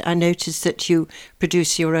up, I noticed that you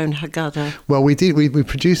produce your own Haggadah. Well, we did. We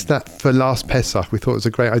produced that for last Pesach. We thought it was a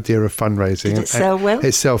great idea of fundraising. Did it sell well?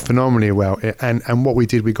 It sold phenomenally well. And what we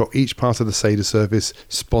did, we got each part of the Seder service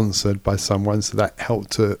sponsored by someone, so that helped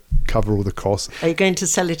to cover all the costs. Are you going to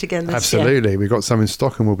sell it again this Absolutely. year? We've got some in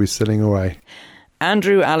stock and we'll be selling away.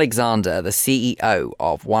 Andrew Alexander, the CEO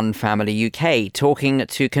of One Family UK, talking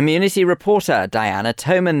to community reporter Diana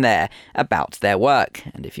Toman there about their work.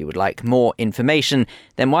 And if you would like more information,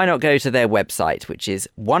 then why not go to their website, which is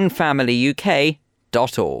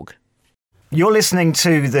onefamilyuk.org. You're listening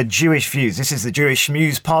to The Jewish Views. This is the Jewish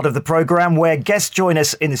Schmooze part of the programme where guests join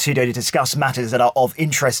us in the studio to discuss matters that are of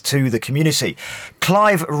interest to the community.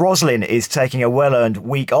 Clive Roslin is taking a well-earned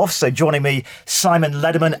week off, so joining me, Simon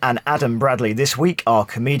Lederman and Adam Bradley. This week, our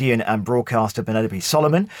comedian and broadcaster Penelope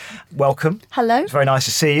Solomon. Welcome. Hello. It's very nice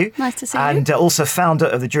to see you. Nice to see you. And also founder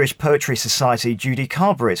of the Jewish Poetry Society, Judy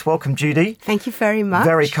Carberitz. Welcome, Judy. Thank you very much.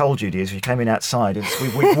 Very cold, Judy, as we came in outside.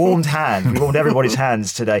 We've warmed hands. We've warmed everybody's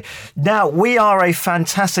hands today. Now, we are a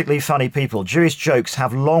fantastically funny people. Jewish jokes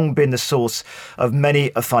have long been the source of many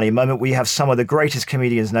a funny moment. We have some of the greatest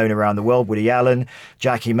comedians known around the world. Woody Allen,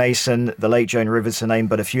 Jackie Mason, the late Joan Rivers, to name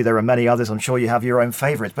but a few. There are many others. I'm sure you have your own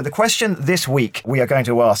favourites. But the question this week we are going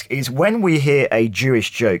to ask is, when we hear a Jewish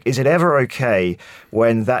joke, is it ever okay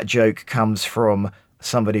when that joke comes from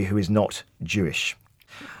somebody who is not Jewish?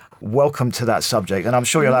 Welcome to that subject, and I'm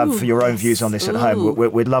sure you'll have your own views on this at home.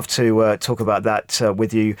 We'd love to talk about that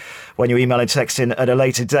with you when you email and text in at a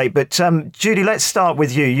later date. But Judy, let's start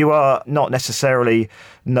with you. You are not necessarily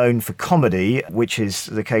known for comedy, which is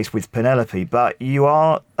the case with Penelope, but you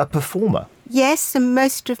are a performer. Yes, and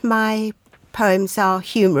most of my poems are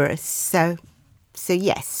humorous, so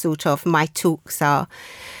yes, sort of. My talks are.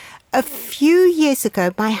 A few years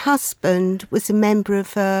ago, my husband was a member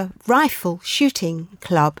of a rifle shooting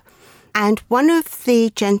club, and one of the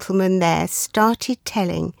gentlemen there started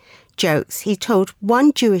telling jokes. He told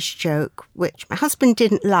one Jewish joke, which my husband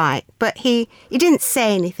didn't like, but he didn't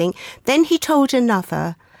say anything. Then he told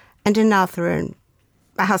another and another, and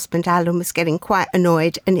my husband, Alan, was getting quite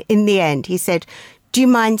annoyed. And in the end, he said, "Do you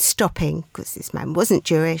mind stopping?" Because this man wasn't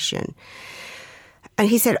Jewish. And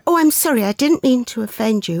he said, "Oh, I'm sorry, I didn't mean to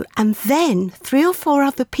offend you." And then 3 or 4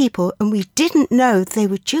 other people, and we didn't know they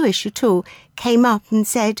were Jewish at all, came up and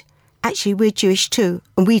said, "Actually, we're Jewish too,"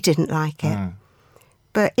 and we didn't like it.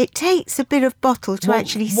 But it takes a bit of bottle to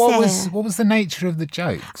actually say. What was the nature of the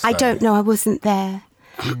jokes? I don't know, I wasn't there.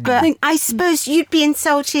 But I suppose you'd be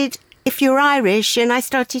insulted if you're Irish, and I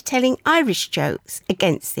started telling Irish jokes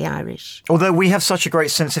against the Irish. Although we have such a great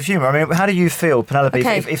sense of humour. I mean, how do you feel, Penelope,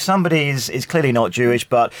 if somebody is clearly not Jewish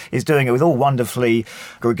but is doing it with all wonderfully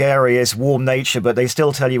gregarious, warm nature, but they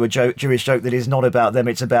still tell you a Jewish joke that is not about them,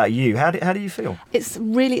 it's about you? How do you feel? It's a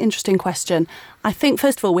really interesting question. I think,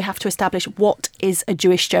 first of all, we have to establish what is a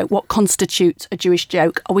Jewish joke, what constitutes a Jewish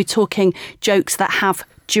joke. Are we talking jokes that have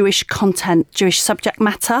Jewish content, Jewish subject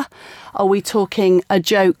matter? Are we talking a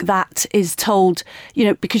joke that is told,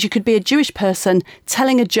 because you could be a Jewish person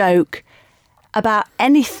telling a joke about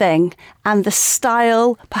anything, and the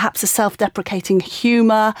style, perhaps a self-deprecating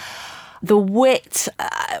humour, the wit,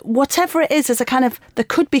 whatever it is, as a kind of, there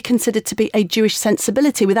could be considered to be a Jewish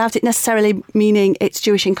sensibility without it necessarily meaning it's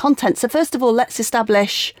Jewish in content. So first of all, let's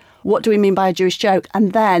establish what do we mean by a Jewish joke,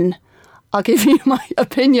 and then I'll give you my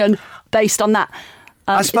opinion based on that.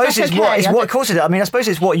 I suppose it's what. Of course it is. I mean, I suppose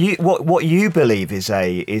it's what you believe is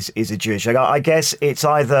a Jewish joke. I guess it's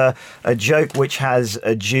either a joke which has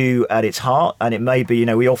a Jew at its heart, and it may be.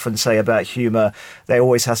 We often say about humour, there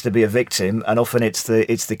always has to be a victim, and often it's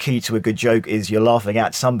the key to a good joke is you're laughing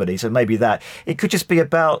at somebody. So maybe that it could just be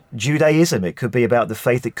about Judaism. It could be about the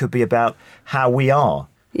faith. It could be about how we are.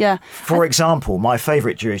 Yeah. For example, my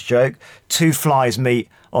favourite Jewish joke: 2 flies meet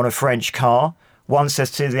on a French car. One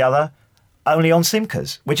says to the other, "Only on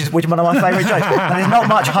Simcas," which is one of my favourite jokes. And there's not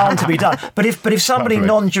much harm to be done. But if somebody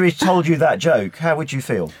non-Jewish told you that joke, how would you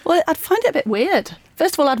feel? Well, I'd find it a bit weird.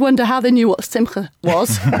 First of all, I'd wonder how they knew what Simcha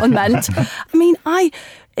was and meant. I mean,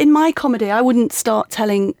 in my comedy, I wouldn't start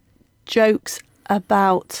telling jokes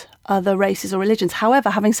about other races or religions. However,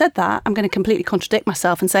 having said that, I'm going to completely contradict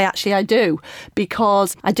myself and say, actually, I do.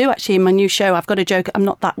 Because I do actually, in my new show, I've got a joke.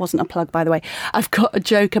 That wasn't a plug, by the way. I've got a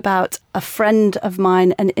joke about a friend of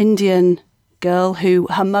mine, an Indian girl who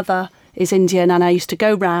her mother is Indian, and I used to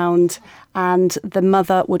go round and the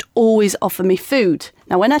mother would always offer me food.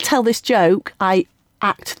 Now, when I tell this joke, I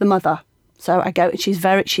act the mother. So I go, she's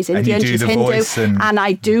Indian, she's Hindu, and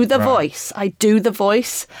I do the voice. I do the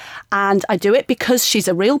voice, and I do it because she's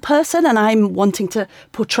a real person, and I'm wanting to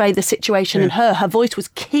portray the situation in her. Her voice was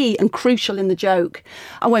key and crucial in the joke.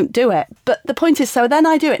 I won't do it, but the point is, so then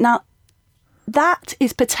I do it. Now, that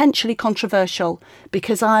is potentially controversial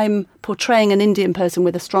because I'm portraying an Indian person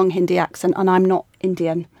with a strong Hindi accent, and I'm not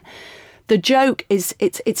Indian. The joke is,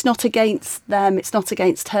 it's not against them, it's not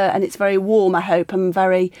against her, and it's very warm, I hope, and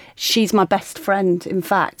she's my best friend, in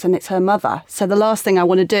fact, and it's her mother. So the last thing I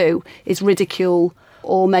want to do is ridicule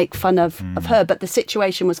or make fun of her. But the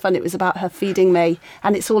situation was fun. It was about her feeding me,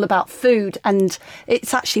 and it's all about food, and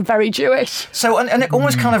it's actually very Jewish. So, and it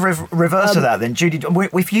almost kind of reverse of that then, Judy.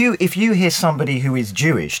 If you hear somebody who is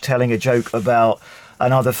Jewish telling a joke about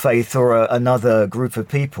another faith or another group of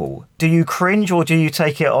people. Do you cringe or do you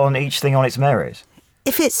take it on each thing on its merit?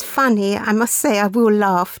 If it's funny, I must say I will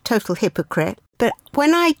laugh, total hypocrite. But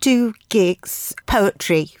when I do gigs,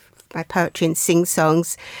 my poetry and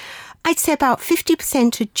sing-songs, I'd say about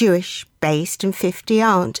 50% are Jewish-based and 50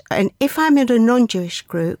 aren't. And if I'm in a non-Jewish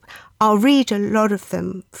group, I'll read a lot of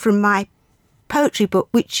them from my poetry book,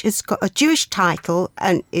 which has got a Jewish title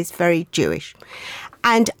and is very Jewish.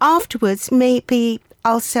 And afterwards, maybe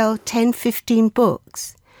I'll sell 10, 15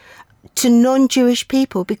 books to non-Jewish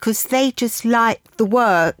people because they just like the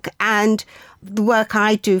work, and the work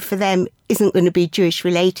I do for them isn't going to be Jewish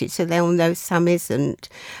related, so they'll know some isn't.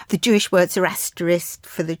 The Jewish words are asterisked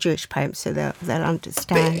for the Jewish poems, so they'll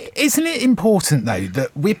understand. But isn't it important, though,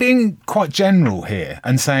 that we're being quite general here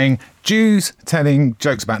and saying Jews telling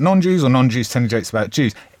jokes about non-Jews or non-Jews telling jokes about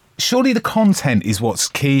Jews? Surely the content is what's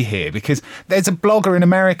key here, because there's a blogger in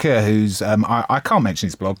America who's, I can't mention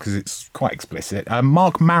his blog because it's quite explicit,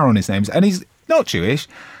 Mark Maron his name is, and he's not Jewish,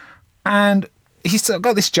 and he's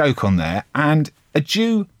got this joke on there, and a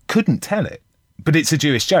Jew couldn't tell it, but it's a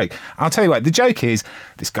Jewish joke. I'll tell you what, the joke is,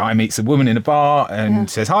 this guy meets a woman in a bar and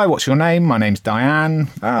says, "Hi, what's your name?" "My name's Diane."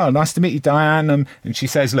 "Oh, nice to meet you, Diane." And she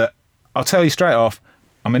says, "Look, I'll tell you straight off,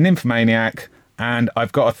 I'm a nymphomaniac and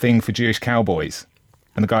I've got a thing for Jewish cowboys."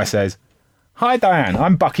 And the guy says, "Hi, Diane,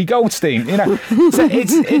 I'm Bucky Goldstein." You know, so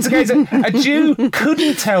it's a case of a Jew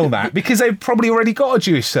couldn't tell that because they've probably already got a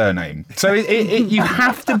Jewish surname. So you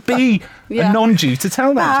have to be a non-Jew to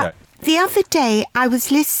tell that joke. The other day, I was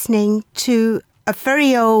listening to a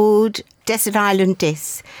very old Desert Island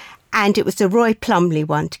Disc, and it was a Roy Plumley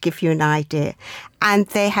one, to give you an idea. And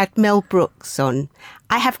they had Mel Brooks on.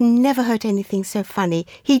 I have never heard anything so funny.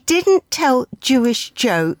 He didn't tell Jewish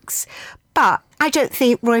jokes, but I don't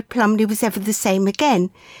think Roy Plumley was ever the same again.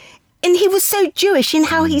 And he was so Jewish in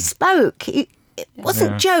how he spoke. It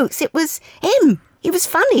wasn't jokes, it was him. He was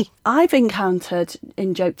funny. I've encountered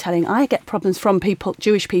in joke telling, I get problems from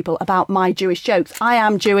Jewish people about my Jewish jokes. I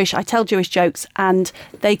am Jewish, I tell Jewish jokes, and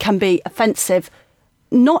they can be offensive,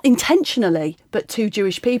 not intentionally, but to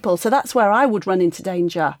Jewish people. So that's where I would run into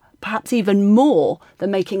danger, perhaps even more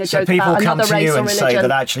than making a joke about another race or religion. So people come to you and say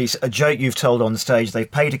that actually a joke you've told on stage,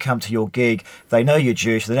 they've paid to come to your gig, they know you're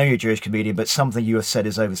Jewish, they know you're a Jewish comedian, but something you have said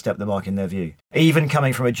has overstepped the mark in their view, even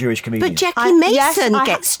coming from a Jewish comedian. But Jackie Mason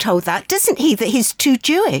gets told that, doesn't he, that he's too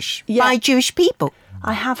Jewish by Jewish people?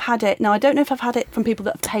 I have had it. Now, I don't know if I've had it from people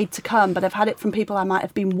that have paid to come, but I've had it from people I might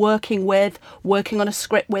have been working on a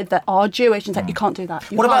script with that are Jewish and say, you can't do that.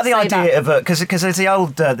 What about the idea of, because there's the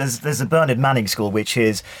old, there's a Bernard Manning school, which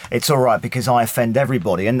is, it's all right because I offend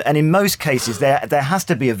everybody. And in most cases, there has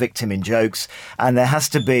to be a victim in jokes, and there has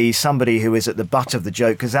to be somebody who is at the butt of the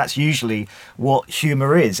joke, because that's usually what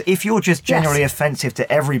humour is. If you're just generally offensive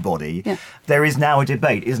to everybody, there is now a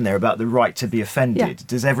debate, isn't there, about the right to be offended. Yeah.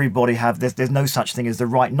 Does everybody have, there's no such thing as the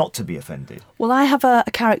right not to be offended? Well, I have a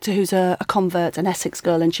character who's a convert, an Essex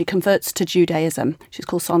girl, and she converts to Judaism. She's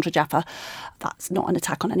called Sandra Jaffa. That's not an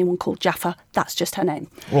attack on anyone called Jaffa. That's just her name.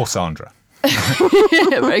 Or Sandra.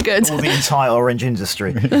 Very good. Or the entire orange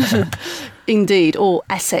industry. Indeed, or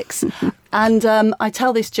Essex. And I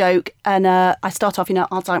tell this joke, and I start off,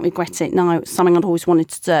 I don't regret it. No, it's something I'd always wanted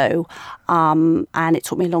to do. And it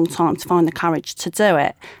took me a long time to find the courage to do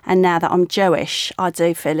it. And now that I'm Jewish, I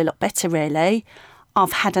do feel a lot better, really.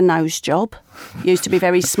 I've had a nose job. Used to be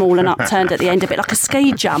very small and upturned at the end, a bit like a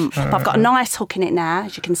ski jump. But I've got a nice hook in it now,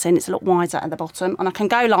 as you can see, and it's a lot wider at the bottom. And I can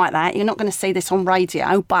go like that. You're not going to see this on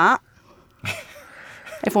radio, but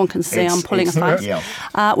everyone can see I'm pulling a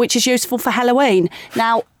face, which is useful for Halloween.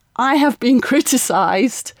 Now, I have been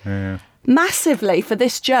criticised massively for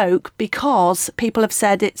this joke because people have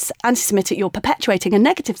said it's anti-Semitic, you're perpetuating a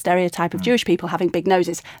negative stereotype of Jewish people having big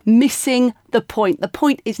noses, missing the point. The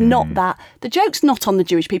point is not that. The joke's not on the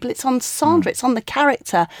Jewish people, it's on Sandra, it's on the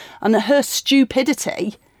character and her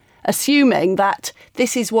stupidity, assuming that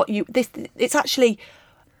this is what it's actually,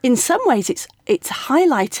 in some ways, it's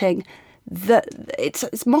highlighting that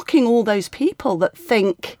it's mocking all those people that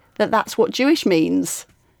think that that's what Jewish means.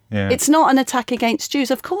 Yeah. It's not an attack against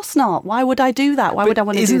Jews. Of course not. Why would I do that? Why would I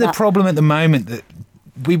want to do that? Isn't the problem at the moment that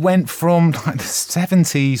we went from like the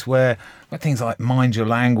 70s where things like mind your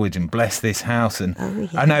language and bless this house and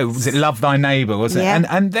I know, was it love thy neighbour, was it?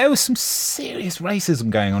 And there was some serious racism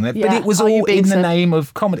going on there, but it was all in the name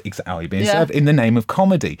of comedy. Are you being served? In the name of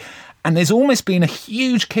comedy. And there's almost been a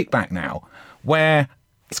huge kickback now where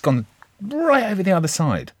it's gone right over the other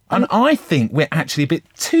side. And I think we're actually a bit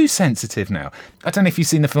too sensitive now. I don't know if you've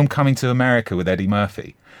seen the film Coming to America with Eddie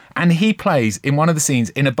Murphy. And he plays, in one of the scenes,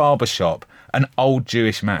 in a barber shop, an old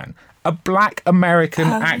Jewish man. a black American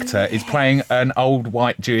actor is playing an old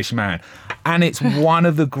white Jewish man. And it's one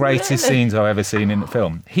of the greatest scenes I've ever seen in the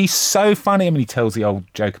film. He's so funny. I mean, he tells the old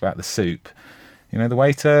joke about the soup. You know, the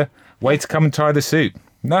waiter, come and try the soup.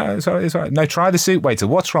 No, it's all right. No, try the soup, waiter.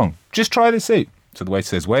 What's wrong? Just try the soup. So the waiter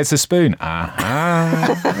says, where's the spoon?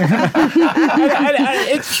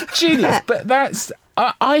 It's genius. But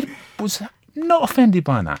I was not offended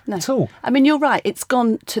by that at all. I mean, you're right. It's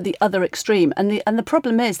gone to the other extreme. And the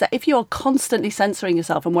problem is that if you're constantly censoring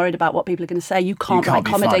yourself and worried about what people are going to say, you can't write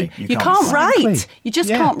comedy. You can't write. You just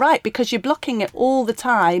can't write because you're blocking it all the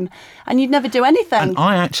time and you'd never do anything. And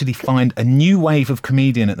I actually find a new wave of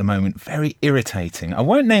comedian at the moment very irritating. I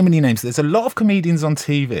won't name any names. There's a lot of comedians on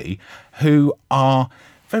TV who are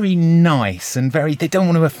very nice and they don't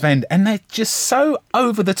want to offend, and they're just so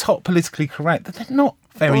over the top politically correct that they're not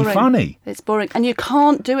very funny. It's boring. And you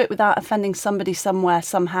can't do it without offending somebody somewhere,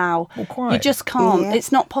 somehow. Well, quite. You just can't. Yeah.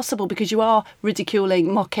 It's not possible because you are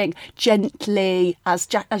ridiculing, mocking, gently, as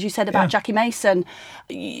you said about Jackie Mason.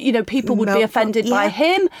 You know, people would be offended by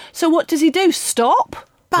him. So what does he do? Stop?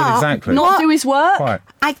 But exactly. Not do his work? Quite.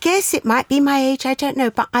 I guess it might be my age, I don't know,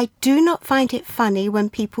 but I do not find it funny when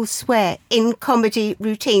people swear in comedy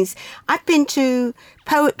routines. I've been to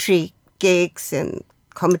poetry gigs and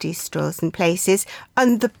comedy stores and places,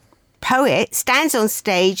 and the poet stands on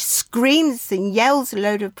stage, screams and yells a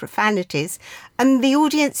load of profanities, and the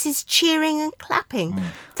audience is cheering and clapping.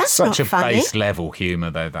 That's such not funny. a base level humour,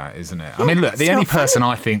 though, that, isn't it? I mean, look, the only person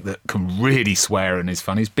I think that can really swear and is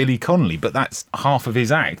funny is Billy Connolly, but that's half of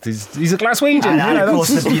his act. He's a Glaswegian. And of course,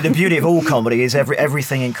 the beauty of all comedy is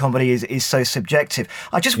everything in comedy is so subjective.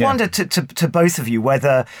 I just wonder to both of you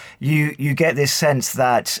whether you get this sense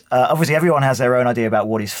that obviously everyone has their own idea about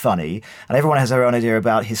what is funny, and everyone has their own idea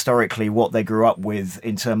about historically what they grew up with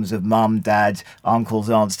in terms of mum, dad, uncles,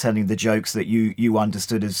 aunts telling the jokes that you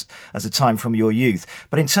understood as a time from your youth.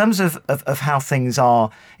 But in terms of how things are,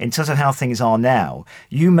 now,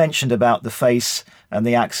 you mentioned about the face and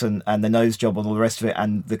the accent and the nose job and all the rest of it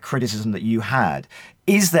and the criticism that you had.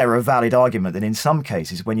 Is there a valid argument that in some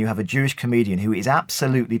cases when you have a Jewish comedian who is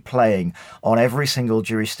absolutely playing on every single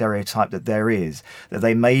Jewish stereotype that there is, that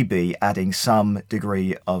they may be adding some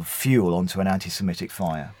degree of fuel onto an anti-Semitic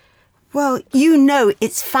fire? Well, you know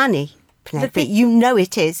it's funny, Penelope. You know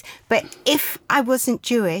it is. But if I wasn't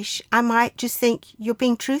Jewish, I might just think you're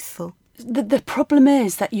being truthful. The problem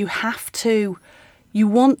is that you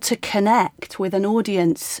want to connect with an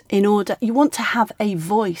audience you want to have a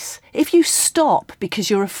voice. If you stop because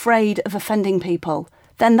you're afraid of offending people,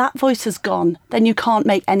 then that voice has gone. Then you can't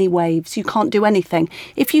make any waves. You can't do anything.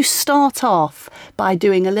 If you start off by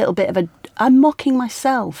doing a little bit of I'm mocking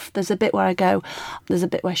myself. There's a bit where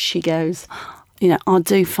she goes, you know, I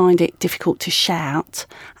do find it difficult to shout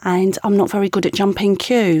and I'm not very good at jumping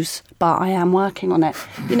queues, but I am working on it.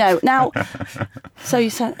 You know, now, so you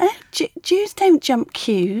say, Jews don't jump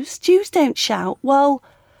queues, Jews don't shout. Well,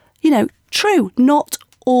 you know, true, not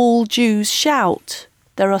all Jews shout.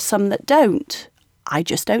 There are some that don't. I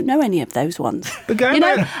just don't know any of those ones. You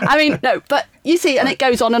know, I mean, no, but you see, and it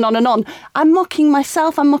goes on and on and on. I'm mocking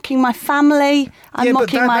myself, I'm mocking my family,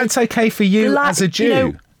 that's okay for you as a Jew. You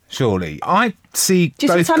know, surely. I see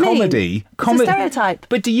both comedy. It's a stereotype.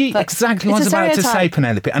 But do you exactly what I was about to say,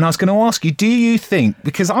 Penelope? And I was going to ask you, do you think,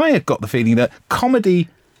 because I had got the feeling that comedy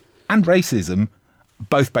and racism are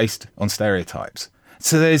both based on stereotypes.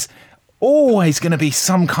 So there's always going to be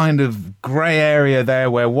some kind of grey area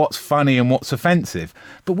there where what's funny and what's offensive.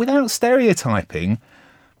 But without stereotyping,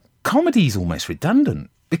 comedy is almost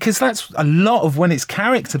redundant. Because that's a lot of when it's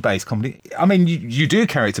character-based comedy. I mean, you do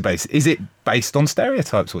character-based. Is it based on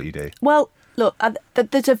stereotypes, what you do? Well, look,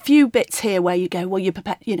 there's a few bits here where you go, well,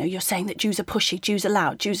 you're saying that Jews are pushy, Jews are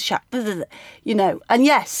loud, Jews are shout, blah, blah, blah, you know. And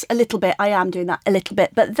yes, a little bit, I am doing that a little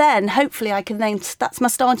bit. But then, hopefully, I can that's my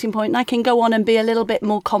starting point, and I can go on and be a little bit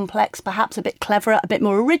more complex, perhaps a bit cleverer, a bit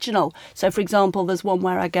more original. So, for example, there's one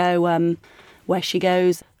where I go, where she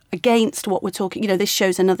goes against what we're talking, you know, this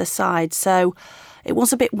shows another side. So it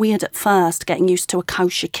was a bit weird at first getting used to a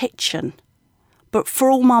kosher kitchen. But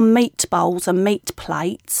for all my meat bowls and meat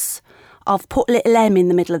plates, I've put little M in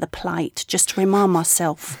the middle of the plate just to remind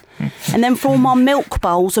myself. And then for all my milk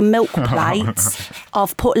bowls and milk plates,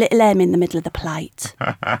 I've put little M in the middle of the plate.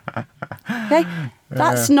 Okay?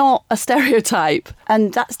 That's not a stereotype.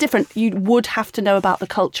 And that's different. You would have to know about the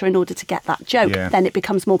culture in order to get that joke. Yeah. Then it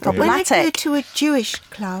becomes more problematic. When I go to a Jewish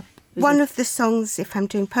club, one of the songs, if I'm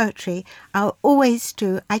doing poetry, I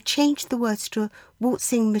change the words to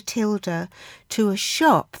Waltzing Matilda to a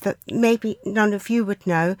shop that maybe none of you would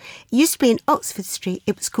know. It used to be in Oxford Street.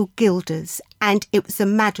 It was called Gilda's, and it was a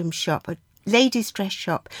madam shop, a ladies' dress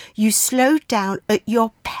shop. You slowed down at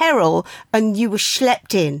your peril and you were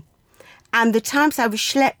schlepped in. And the times I was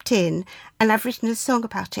schlepped in, and I've written a song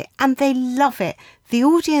about it, and they love it. The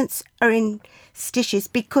audience are in stitches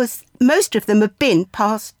because most of them have been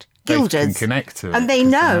past Gilders. They can connect to it. And they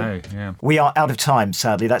know. Yeah. We are out of time,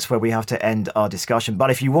 sadly. That's where we have to end our discussion.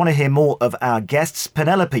 But if you want to hear more of our guests,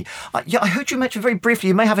 Penelope, I heard you mention very briefly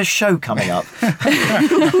you may have a show coming up.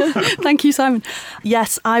 Thank you, Simon.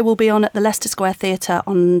 Yes, I will be on at the Leicester Square Theatre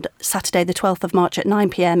on Saturday the 12th of March at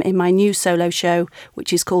 9 p.m. in my new solo show,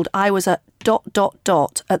 which is called I Was at ...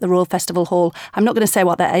 at the Royal Festival Hall. I'm not going to say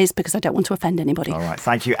what that is because I don't want to offend anybody. All right,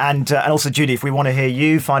 thank you. And also, Judy, if we want to hear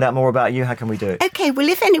you, find out more about you, how can we do it? OK, well,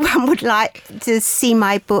 if anyone would like to see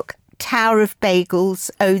my book, Tower of Bagels,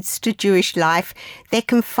 Odes to Jewish Life, they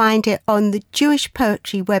can find it on the Jewish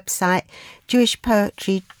Poetry website,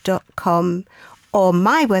 jewishpoetry.com, or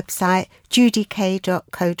my website,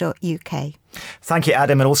 judyk.co.uk. Thank you,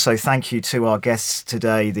 Adam, and also thank you to our guests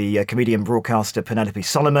today, the comedian broadcaster Penelope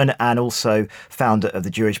Solomon and also founder of the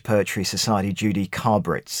Jewish Poetry Society, Judy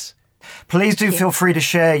Carbritz. Please do feel free to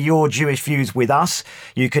share your Jewish views with us.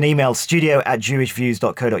 You can email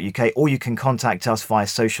studio@jewishviews.co.uk or you can contact us via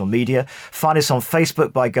social media. Find us on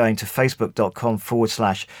Facebook by going to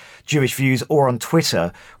facebook.com/Jewish Views or on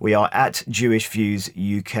Twitter. We are at Jewish Views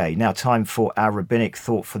UK. Now, time for our rabbinic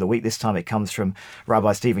thought for the week. This time it comes from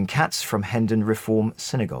Rabbi Stephen Katz from Hendon Reform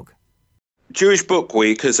Synagogue. Jewish Book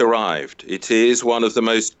Week has arrived. It is one of the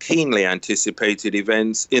most keenly anticipated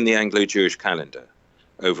events in the Anglo-Jewish calendar.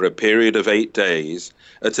 Over a period of 8 days,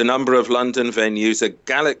 at a number of London venues, a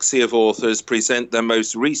galaxy of authors present their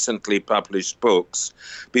most recently published books,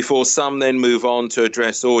 before some then move on to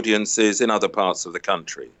address audiences in other parts of the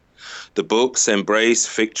country. The books embrace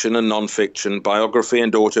fiction and non-fiction, biography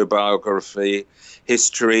and autobiography,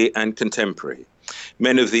 history and contemporary.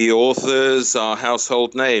 Many of the authors are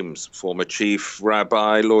household names: former Chief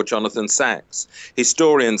Rabbi Lord Jonathan Sacks,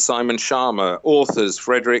 historian Simon Sharma, authors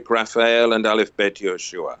Frederick Raphael and Aleph Bet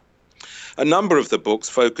Yehoshua. A number of the books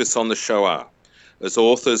focus on the Shoah, as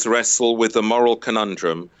authors wrestle with the moral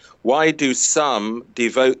conundrum: why do some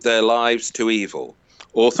devote their lives to evil,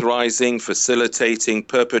 authorizing, facilitating,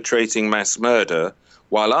 perpetrating mass murder,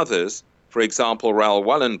 while others, for example, Raoul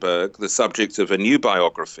Wallenberg, the subject of a new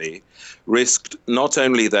biography, risked not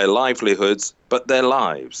only their livelihoods, but their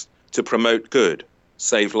lives to promote good,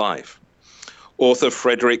 save life. Author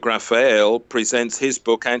Frederick Raphael presents his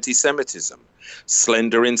book Anti-Semitism,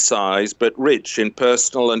 slender in size, but rich in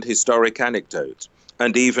personal and historic anecdotes,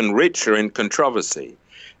 and even richer in controversy,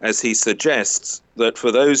 as he suggests that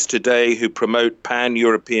for those today who promote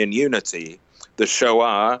pan-European unity, the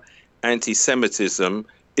Shoah, anti-Semitism,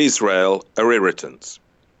 Israel are irritants.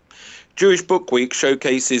 Jewish Book Week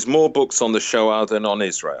showcases more books on the Shoah than on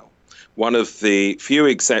Israel. One of the few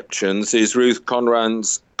exceptions is Ruth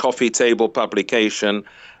Conran's coffee table publication,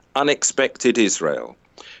 Unexpected Israel.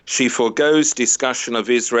 She forgoes discussion of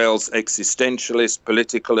Israel's existentialist,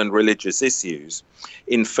 political and religious issues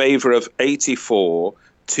in favor of 84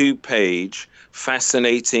 two-page,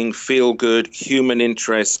 fascinating, feel-good, human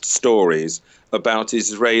interest stories about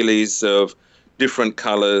Israelis of different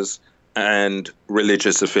colors and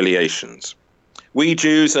religious affiliations. We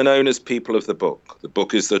Jews are known as people of the book. The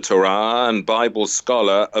book is the Torah, and Bible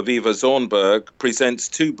scholar Aviva Zornberg presents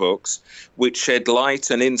two books which shed light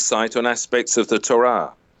and insight on aspects of the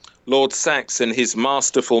Torah. Lord Sacks, in his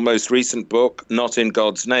masterful most recent book, Not in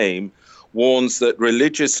God's Name, warns that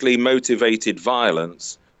religiously motivated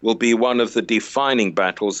violence will be one of the defining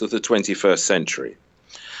battles of the 21st century.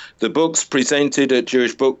 The books presented at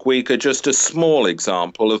Jewish Book Week are just a small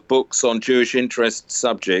example of books on Jewish interest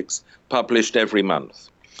subjects published every month.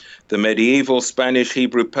 The medieval Spanish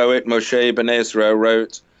Hebrew poet Moshe Ben Ezra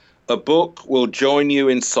wrote, "A book will join you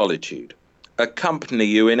in solitude, accompany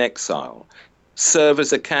you in exile, serve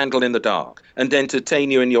as a candle in the dark, and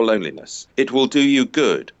entertain you in your loneliness. It will do you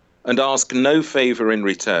good and ask no favor in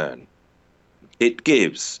return. It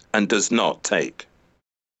gives and does not take."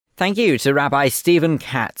 Thank you to Rabbi Stephen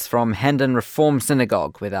Katz from Hendon Reform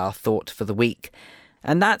Synagogue with our thought for the week.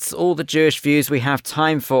 And that's all the Jewish Views we have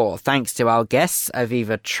time for. Thanks to our guests,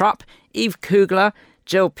 Aviva Trupp, Eve Kugler,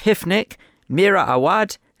 Jill Pifnick, Mira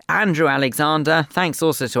Awad, Andrew Alexander. Thanks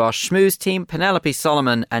also to our Schmooze team, Penelope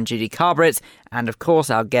Solomon and Judy Carbritz, and of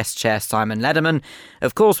course our guest chair, Simon Lederman.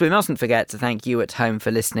 Of course, we mustn't forget to thank you at home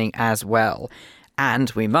for listening as well.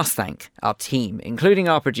 And we must thank our team, including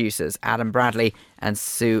our producers, Adam Bradley and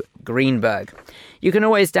Sue Greenberg. You can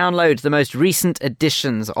always download the most recent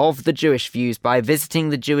editions of The Jewish Views by visiting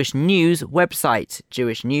the Jewish News website,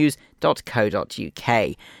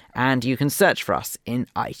 jewishnews.co.uk. And you can search for us in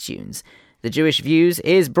iTunes. The Jewish Views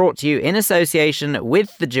is brought to you in association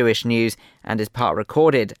with the Jewish News and is part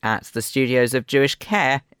recorded at the studios of Jewish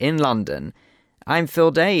Care in London. I'm Phil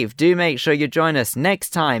Dave. Do make sure you join us next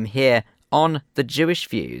time here on The Jewish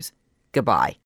Views. Goodbye.